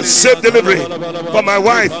 Oh Lord, save delivery for my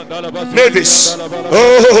wife, Mavis.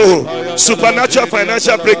 Oh, supernatural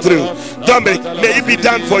financial breakthrough. Dominic, may it be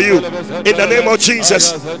done for you in the name of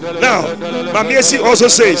Jesus. Now, Mamiesi also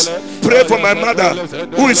says, pray for my mother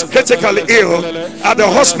who is critically ill at the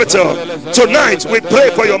hospital. Tonight we pray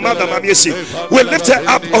for your mother, Mamiesi. We lift her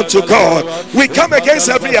up unto God. We come against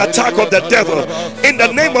every attack of the devil in the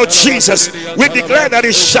name of Jesus. We declare that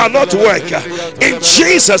it shall not work in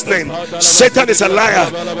Jesus' name. Satan is a liar.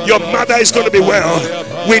 Your mother is going to be well.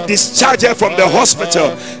 We discharge her from the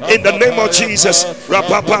hospital in the name of Jesus.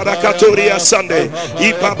 Rapaparakatoria Sunday.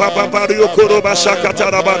 Ipapapario Koroba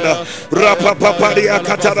Shakatarabanda. Rapapaparia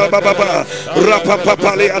Katarababa.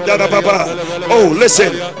 Rapapapalia Darababa. Oh,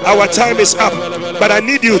 listen, our time is up, but I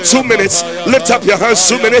need you 2 minutes. Lift up your hands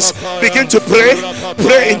 2 minutes. Begin to pray.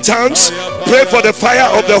 Pray in tongues. Pray for the fire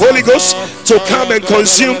of the Holy Ghost to come and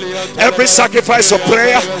consume every sacrifice of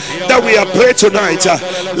prayer that we have prayed tonight.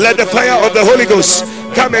 Let the fire of the Holy Ghost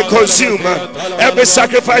come and consume every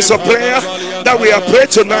sacrifice of prayer that we have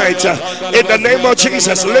prayed tonight. In the name of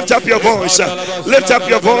Jesus, lift up your voice. Lift up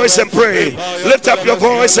your voice and pray. Lift up your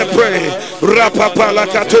voice and pray. Rapapala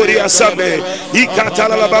Katoria Same.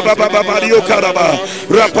 Ikatala Baba Baba Mario Karaba.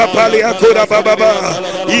 Rapapalia Kura Baba.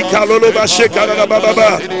 Ikaloloba Shekara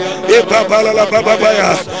Baba. Epapala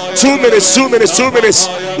Baba. 2 minutes, 2 minutes, 2 minutes.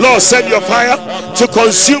 Lord, send your fire to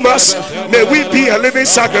consume us. May we be a living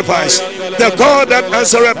sacrifice. The God that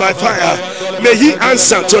answered by fire, may he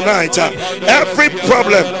answer tonight every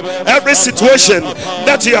problem, every situation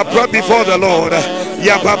that you have brought before the Lord.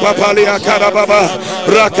 Ya papa pali akara baba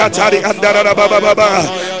rakatari andara baba baba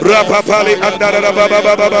rapapali andara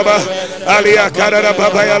baba baba ali akara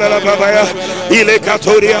baba ya baba ya ile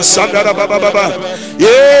katoria sandara baba baba.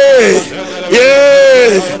 Yeah.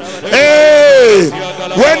 Hey,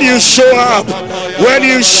 when you show up,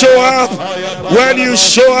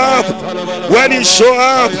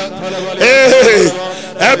 hey,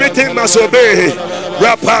 everything must obey.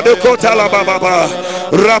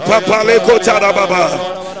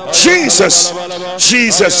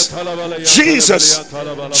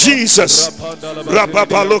 Jesus.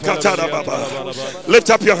 Lift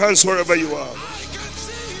up your hands wherever you are.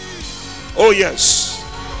 Oh yes.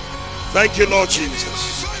 Thank you, Lord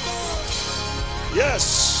Jesus.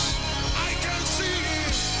 Yes.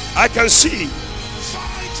 I can see.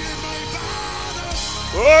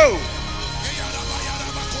 Oh.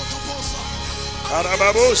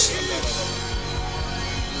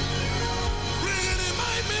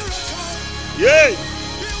 Yeah.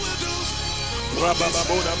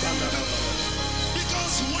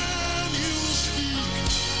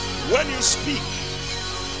 When you speak,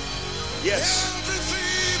 yes.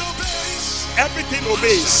 Everything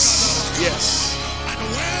obeys. Yes.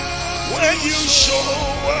 When you show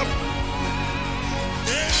up,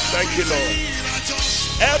 thank you, Lord.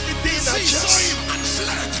 Everything adjusts.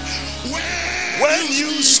 When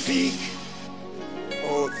you speak,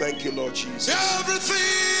 oh, thank you, Lord Jesus.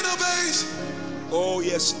 Everything obeys. Oh,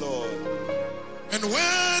 yes, Lord. And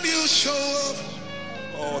when you show up,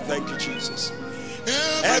 oh, thank you, Jesus.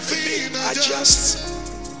 Everything adjusts.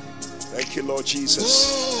 Thank you, Lord Jesus.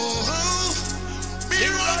 Oh,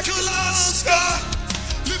 miraculous God.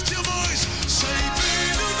 Lift your voice. Saving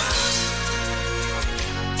the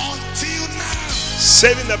best until now.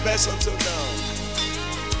 Saving the best until now.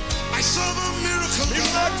 I serve a miracle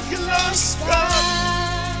miraculous God.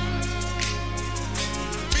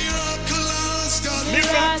 Miraculous God.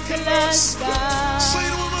 Miraculous God. Say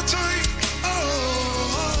it one more time. Oh,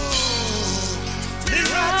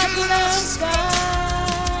 miraculous God.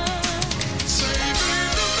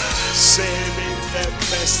 Saving the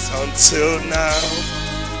best until now.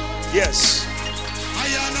 Yes.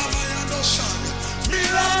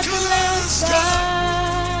 Miraculous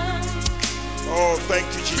God. Oh, thank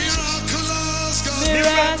you, Jesus. Miraculous God.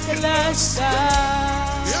 Miraculous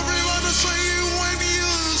God. Everyone say when you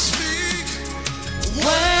speak.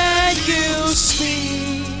 When you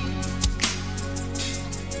speak.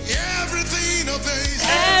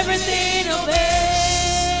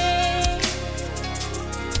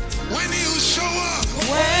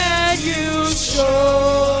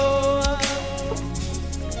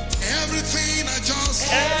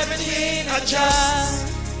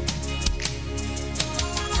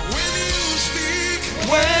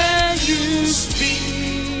 When you speak,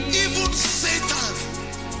 even Satan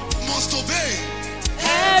must obey.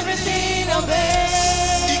 Everything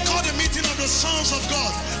obeys. He called a meeting of the sons of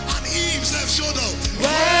God, and he himself showed up.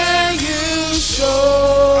 When you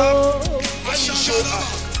show up,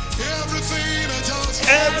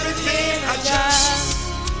 Everything adjusts.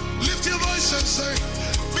 Lift your voice and say,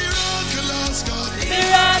 miraculous God.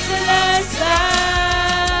 Miraculous God.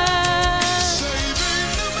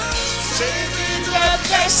 Saving the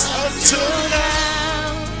best until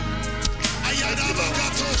now.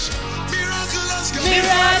 Miraculous God.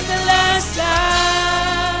 Miraculous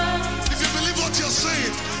God. If you believe what you're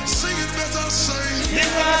saying, sing it better. Say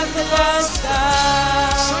miraculous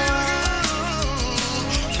God. Say it again.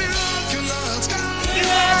 Miraculous God.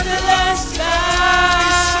 Miraculous He's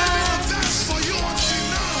God. saving the best for you until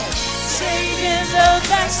now. Saving the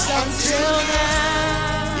best until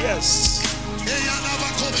now. Yes.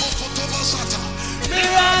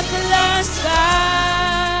 Miraculous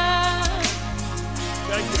God.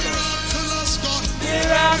 Thank you, Lord. Miraculous God.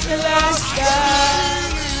 Miraculous God.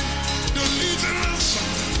 Deliverance,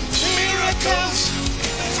 miracles,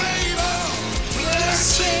 favor,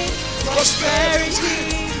 blessing, Prosperity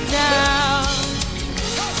now.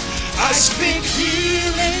 I speak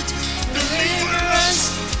Healing, deliverance,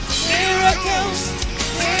 miracles,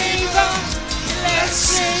 favor,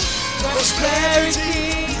 blessing,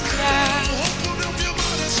 prosperity now. Open up your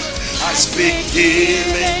mouth and say, I speak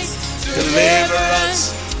healing,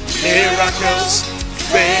 deliverance, miracles,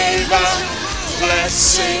 favor,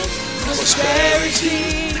 blessing,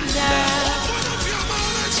 prosperity now. open up your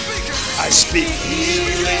mouth and speak it. I speak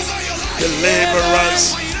healing,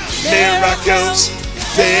 deliverance, miracles,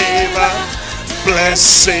 favor,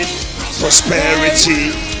 blessing,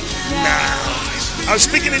 prosperity now. I'm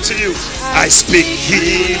speaking it to you. I speak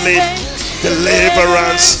healing,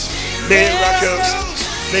 deliverance, miracles,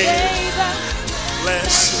 favor,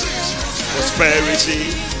 blessing,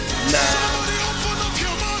 prosperity now. Open up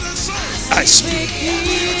your mouth and say, I speak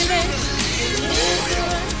Healing,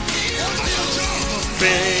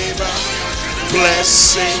 favor,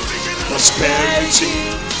 blessing, prosperity.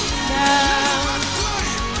 now.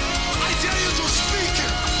 I dare you to speak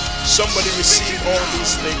it. Somebody receive all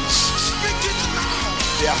these things. Speak it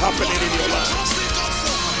now. They are happening in your life. Trusting God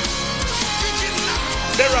for it. Speak it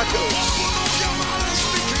now. Miracles, Open up your mouth and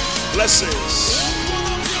speak it. blessings,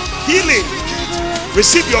 Open up your mouth healing.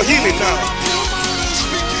 Receive your healing now. and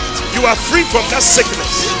speak it. You are free from that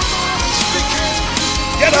sickness.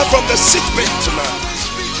 Get out from the sick bed tonight.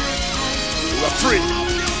 You are free.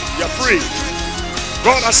 You are free.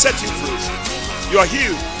 God has set you free. You are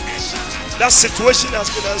healed. That situation has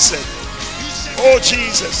been answered. Oh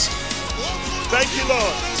Jesus. Thank you,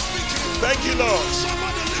 Lord. Thank you, Lord.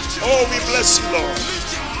 Oh, we bless you, Lord.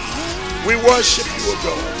 We worship you, oh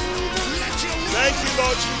God. Thank you,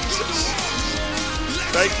 Lord Jesus.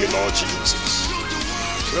 Thank you, Lord Jesus.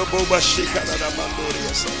 Roboba Shikana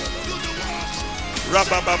Mandoria Sana.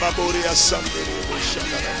 Rabababoria Sandere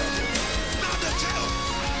Shana.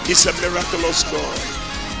 He's a miraculous God.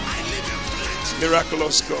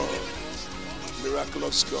 Miraculous God.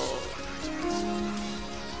 Miraculous God.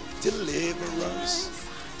 Deliverance.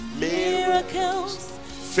 Miracles.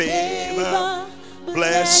 Favor.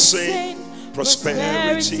 Blessing.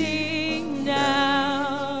 Prosperity.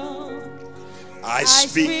 Now. I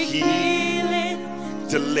speak healing.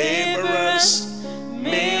 Deliverance.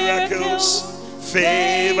 Miracles.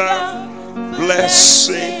 Favor.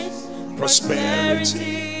 Blessing.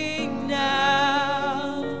 Prosperity.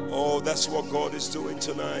 Now. Oh, that's what God is doing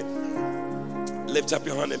tonight. Lift up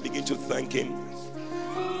your hand and begin to thank Him.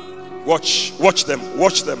 Watch them,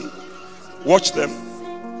 watch them, watch them.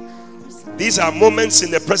 These are moments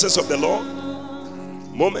in the presence of the Lord.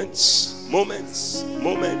 Moments.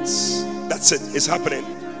 That's it, it's happening.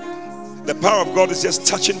 The power of God is just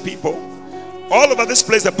touching people. All over this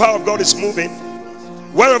place, the power of God is moving.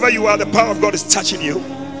 Wherever you are, the power of God is touching you.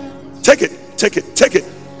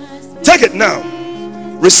 Take it now.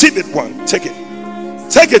 Receive it, 1. Take it.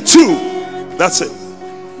 Take it, 2. That's it.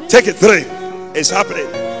 Take it, 3. It's happening.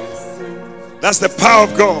 That's the power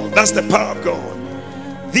of God. That's the power of God.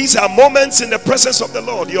 These are moments in the presence of the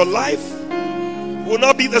Lord. Your life will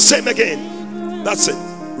not be the same again. That's it.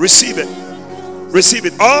 Receive it. Receive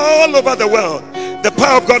it. All over the world, the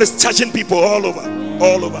power of God is touching people all over.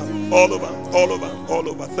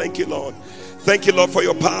 Thank you, Lord. Thank you, Lord, for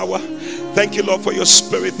your power. Thank you, Lord, for your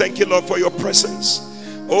spirit. Thank you, Lord, for your presence.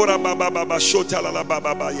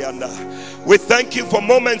 We thank you for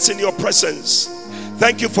moments in your presence.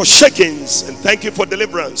 Thank you for shakings and thank you for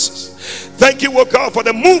deliverances. Thank you, oh God, for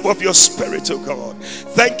the move of your spirit, oh God.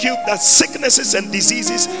 Thank you that sicknesses and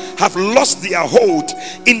diseases have lost their hold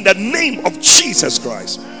in the name of Jesus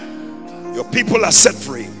Christ. Your people are set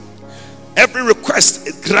free. Every request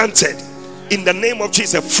is granted in the name of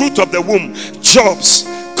Jesus. Fruit of the womb, jobs,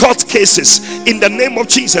 court cases in the name of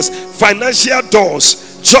Jesus. Financial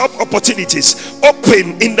doors, job opportunities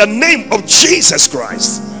open in the name of Jesus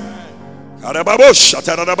Christ. As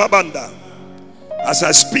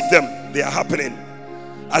I speak them, they are happening.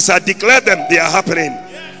 As I declare them, they are happening.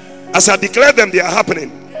 As I declare them, they are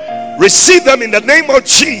happening. Receive them in the name of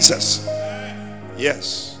Jesus.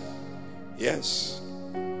 Yes. Yes.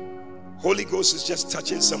 Holy Ghost is just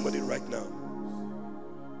touching somebody right now.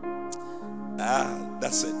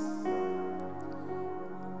 That's it.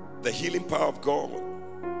 The healing power of God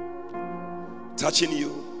touching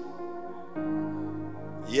you.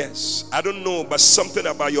 Yes. I don't know, but something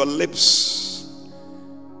about your lips.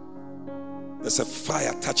 There's a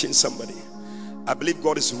fire touching somebody. I believe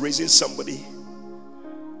God is raising somebody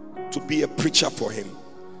to be a preacher for him.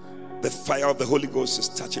 The fire of the Holy Ghost is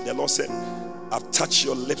touching. The Lord said, I've touched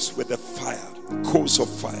your lips with the fire, coals of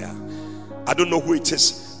fire. I don't know who it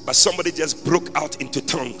is, but somebody just broke out into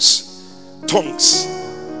tongues. Tongues.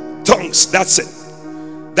 That's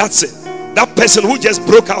it. That's it. That person who just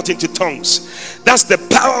broke out into tongues, that's the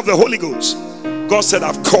power of the Holy Ghost. God said,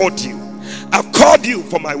 I've called you. I've called you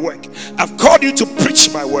for my work. I've called you to preach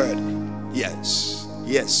my word. Yes.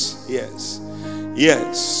 Yes. Yes.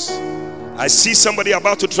 Yes. I see somebody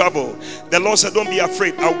about to travel. The Lord said, don't be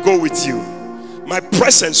afraid. I'll go with you. My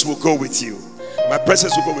presence will go with you. My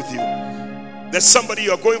presence will go with you. There's somebody,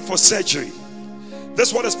 you're going for surgery. This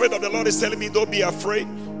is what the Spirit of the Lord is telling me. Don't be afraid.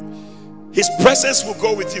 His presence will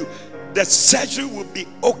go with you. The surgery will be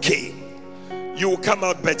okay. You will come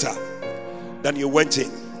out better than you went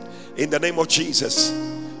in the name of Jesus.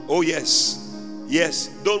 Oh yes. Yes.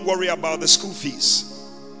 Don't worry about the school fees.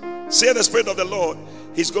 Say the Spirit of the Lord,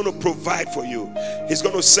 He's going to provide for you. He's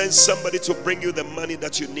going to send somebody to bring you the money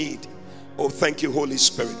that you need. Oh, thank you, Holy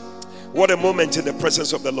Spirit. What a moment in the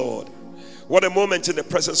presence of the Lord. What a moment in the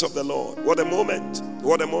presence of the Lord. What a moment.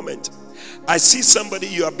 What a moment. I see somebody,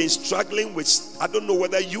 you have been struggling with, I don't know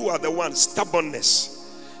whether you are the one, stubbornness.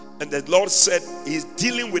 And the Lord said He's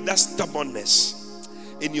dealing with that stubbornness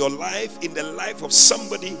in your life, in the life of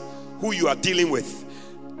somebody who you are dealing with.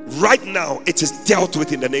 Right now, it is dealt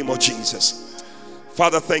with in the name of Jesus.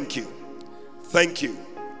 Father, thank you. Thank you.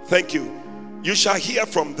 Thank you. You shall hear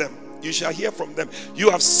from them. You shall hear from them. You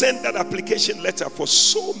have sent that application letter for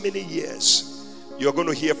so many years. You're going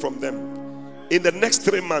to hear from them. In the next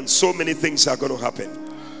 3 months, so many things are going to happen.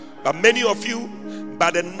 But many of you, by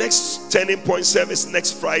the next Turning Point service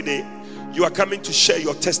next Friday, you are coming to share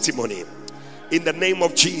your testimony. In the name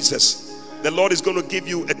of Jesus, the Lord is going to give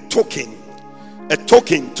you a token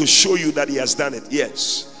to show you that He has done it.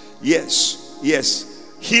 Yes, yes, yes.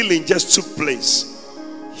 Healing just took place.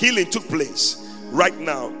 Healing took place. Right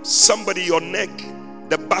now, somebody, your neck,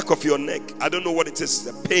 the back of your neck, I don't know what it is,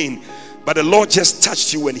 the pain, but the Lord just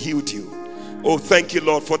touched you and healed you. Oh, thank you,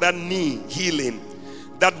 Lord, for that knee healing,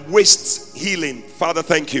 that waist healing. Father,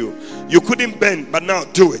 thank you. You couldn't bend, but now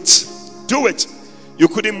do it. Do it. You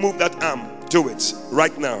couldn't move that arm. Do it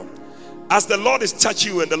right now. As the Lord is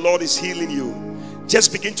touching you and the Lord is healing you,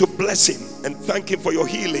 just begin to bless Him and thank Him for your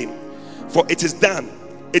healing. For it is done.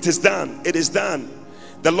 It is done. It is done.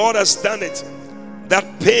 The Lord has done it.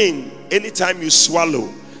 That pain, anytime you swallow,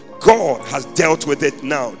 God has dealt with it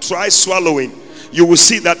now. Try swallowing. You will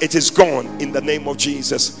see that it is gone in the name of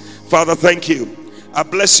Jesus. Father, thank you. I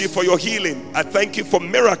bless you for your healing. I thank you for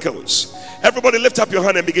miracles. Everybody lift up your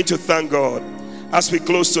hand and begin to thank God as we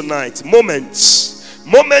close tonight. Moments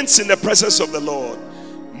in the presence of the Lord.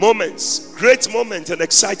 Moments, great moments and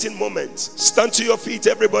exciting moments. Stand to your feet,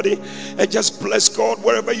 everybody, and just bless God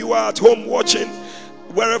wherever you are, at home watching.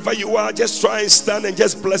 Wherever you are, just try and stand and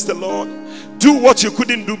just bless the Lord. Do what you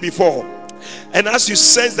couldn't do before. And as you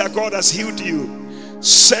sense that God has healed you,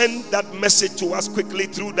 send that message to us quickly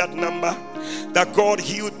through that number, that God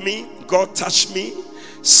healed me, God touched me.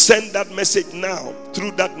 Send that message now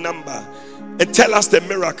through that number and tell us the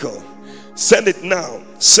miracle. Send it now.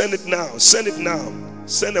 Send it now. Send it now.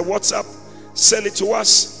 Send a WhatsApp. Send it to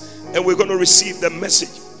us and we're going to receive the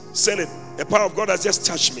message. Send it. The power of God has just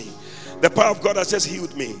touched me. The power of God has just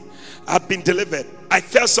healed me. I've been delivered. I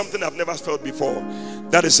felt something I've never felt before.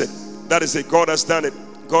 That is it. That is it. God has done it.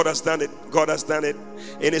 God has done it. God has done it.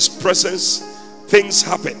 In His presence, things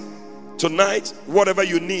happen. Tonight, whatever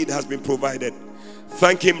you need has been provided.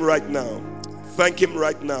 Thank Him right now. Thank Him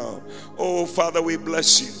right now. Oh, Father, we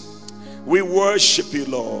bless you. We worship you,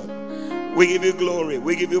 Lord. We give you glory.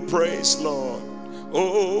 We give you praise, Lord.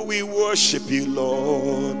 Oh, we worship you,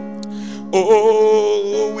 Lord.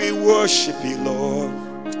 Oh, we worship you, Lord.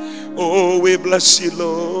 Oh, we bless you,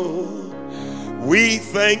 Lord. We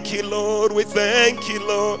thank you, Lord. We thank you,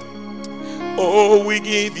 Lord. Oh, we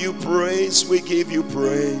give you praise. We give you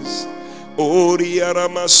praise. Oriara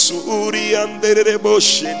masuri andere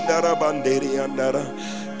boshindara banderi andara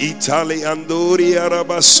Italiandori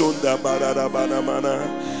arabasunda barabana mana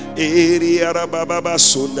Eriara baba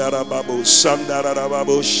basundara babu sandara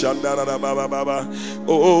babu shandara baba.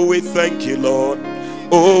 Oh, we thank you, Lord.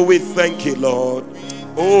 Oh, we thank you, Lord.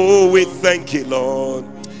 Oh, we thank you, Lord.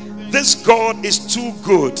 This God is too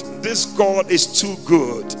good. This God is too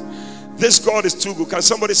good. This God is too good. Can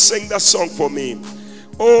somebody sing that song for me?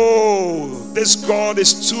 Oh, this God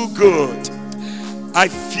is too good. I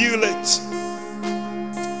feel it.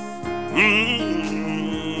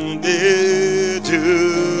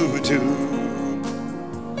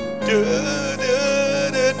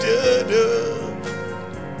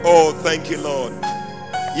 Oh, thank you, Lord.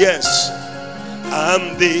 Yes.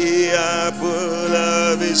 I'm the apple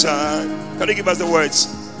of his eye. Can you give us the words?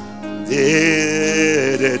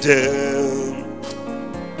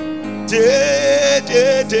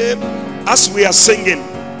 As we are singing,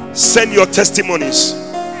 send your testimonies.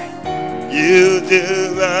 You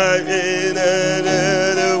do right in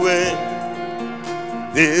another way.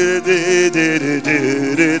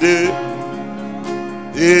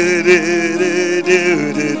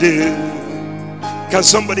 Can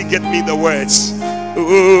somebody get me the words?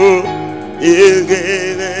 Oh, you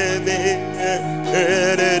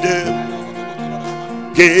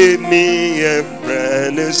gave me a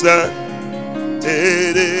brand new start.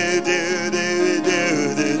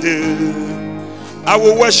 I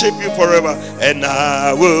will worship you forever, and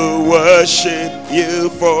I will worship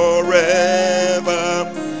you forever,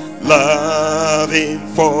 loving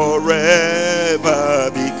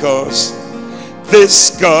forever, because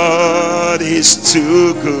this God is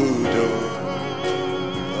too good.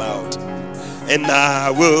 Oh, loud. And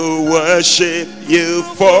I will worship you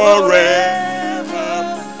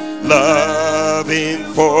forever, loving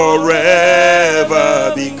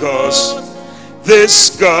forever, because this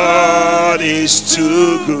God is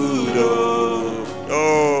too good.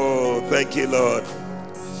 Oh, thank you, Lord.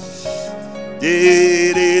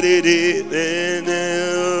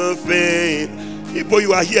 People,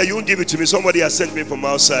 you are here, you won't give it to me. Somebody has sent me from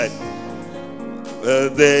outside.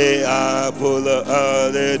 The apple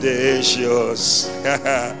of the delicious.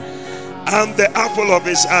 I'm the apple of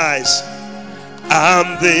his eyes.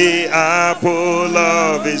 I'm the apple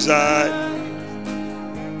of his eye.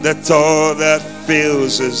 The thought that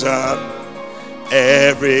fills his heart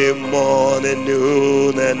every morning,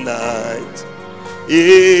 noon, and night.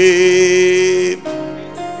 He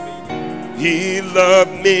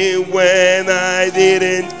loved me when I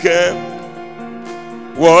didn't care,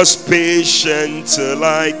 was patient till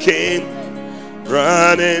I came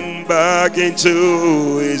running back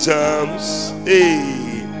into his arms.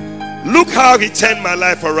 Look how he turned my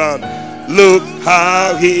life around. Look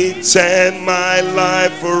how he turned my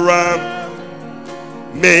life around,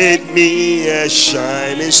 made me a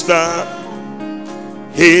shining star,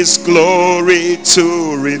 his glory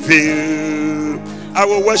to reveal. I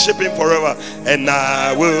will worship him forever, and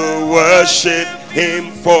I will worship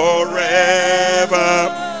him forever,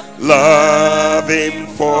 love him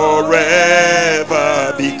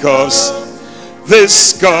forever, because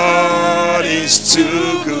this God is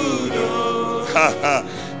too good.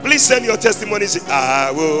 Please send your testimonies.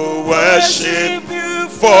 I will worship you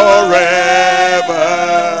forever,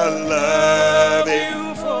 love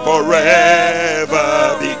him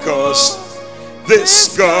forever, because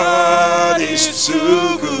this God is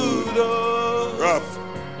too good. Rough.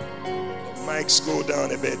 The mics go down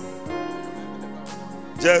a bit.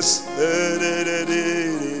 Just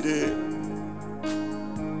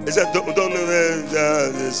is that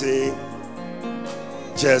don't say.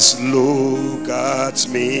 Just look at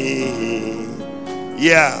me.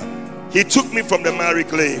 Yeah, he took me from the miry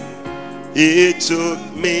clay. He took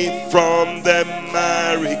me from the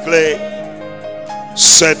miry clay,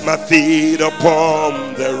 set my feet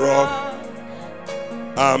upon the rock.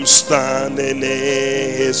 I'm standing in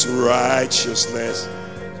his righteousness.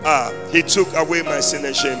 He took away my sin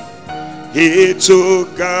and shame. He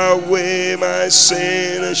took away my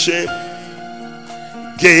sin and shame,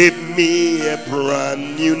 gave me a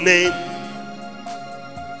brand new name,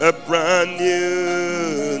 a brand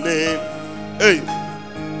new name. Hey,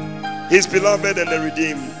 his beloved and the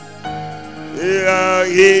redeemed. Yeah,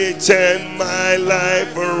 he turned my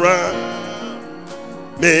life around,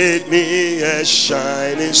 made me a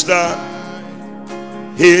shining star,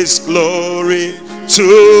 His glory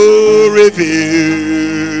to reveal,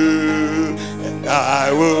 and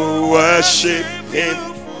I will worship Him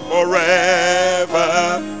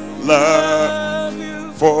forever, love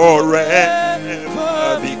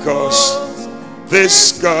forever, because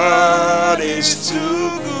this God is too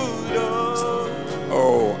good.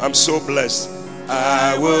 Oh, I'm so blessed.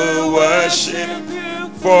 I will worship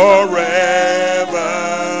forever,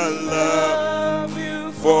 love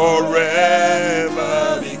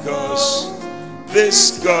forever, because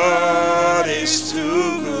this God is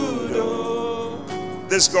too good. Oh,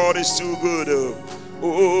 this God is too good.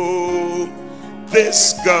 Oh,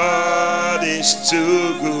 this God is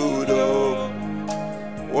too good. Oh,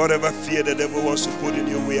 whatever fear the devil wants to put in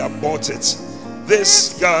you, we abort it.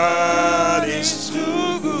 This God is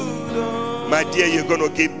too good. Oh, my dear, you're going to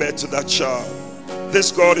give birth to that child.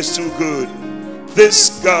 This God is too good. This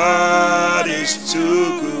God is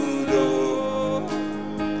too good.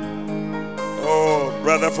 Oh,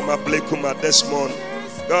 brother from Ablekuma this morning,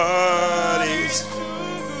 God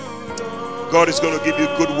is going to give you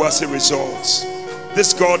good worthy results.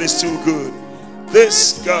 This God is too good.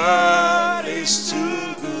 This God is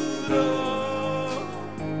too good.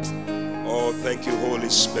 Oh, thank you, Holy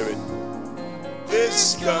Spirit.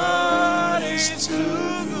 This God is too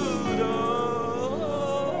good.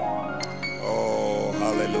 Oh,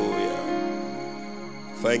 hallelujah.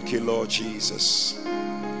 Thank you, Lord Jesus.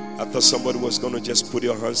 I thought somebody was going to just put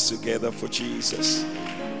your hands together for Jesus.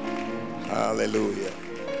 Hallelujah.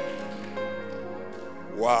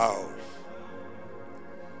 Wow.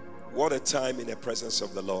 What a time in the presence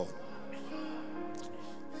of the Lord.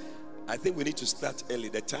 I think we need to start early.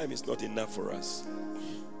 The time is not enough for us.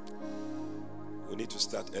 We need to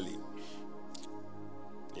start early.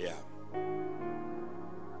 Yeah.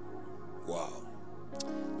 Wow.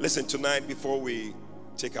 Listen, tonight before we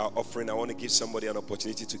take our offering, I want to give somebody an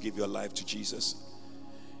opportunity to give your life to Jesus.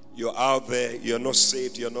 You're out there, you're not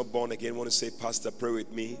saved, you're not born again. Want to say, Pastor, pray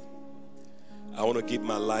with me. I want to give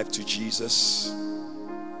my life to Jesus.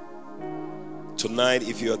 Tonight,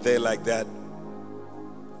 if you're there like that,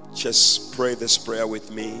 just pray this prayer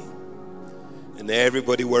with me. And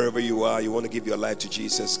everybody, wherever you are, you want to give your life to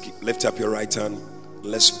Jesus, lift up your right hand.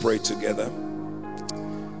 Let's pray together.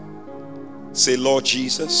 Say, Lord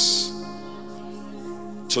Jesus,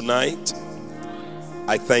 tonight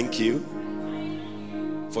I thank you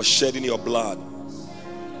for shedding your blood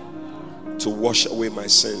to wash away my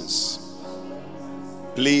sins.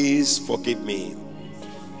 Please forgive me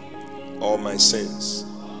all my sins.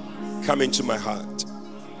 Come into my heart.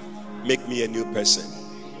 Make me a new person.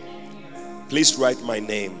 Please write my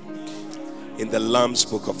name in the Lamb's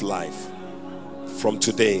Book of Life. From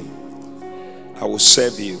today, I will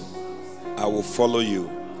serve you. I will follow you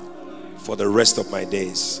for the rest of my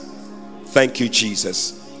days. Thank you,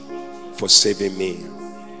 Jesus, for saving me.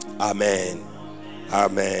 Amen.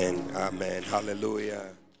 Amen. Amen.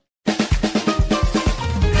 Hallelujah.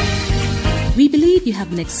 We believe you have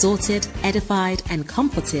been exhorted, edified, and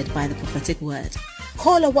comforted by the prophetic word.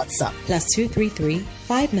 Call or WhatsApp +233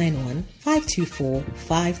 591 524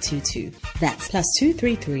 522. That's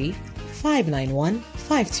 +233 591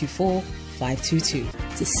 524 522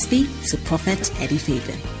 to speak to Prophet Eddie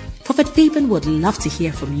Fabian. Prophet Fabian would love to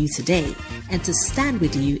hear from you today and to stand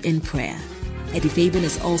with you in prayer. Eddie Fabian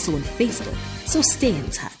is also on Facebook, so stay in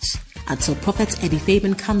touch. Until Prophet Eddie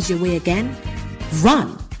Fabian comes your way again,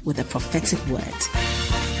 run with a prophetic word.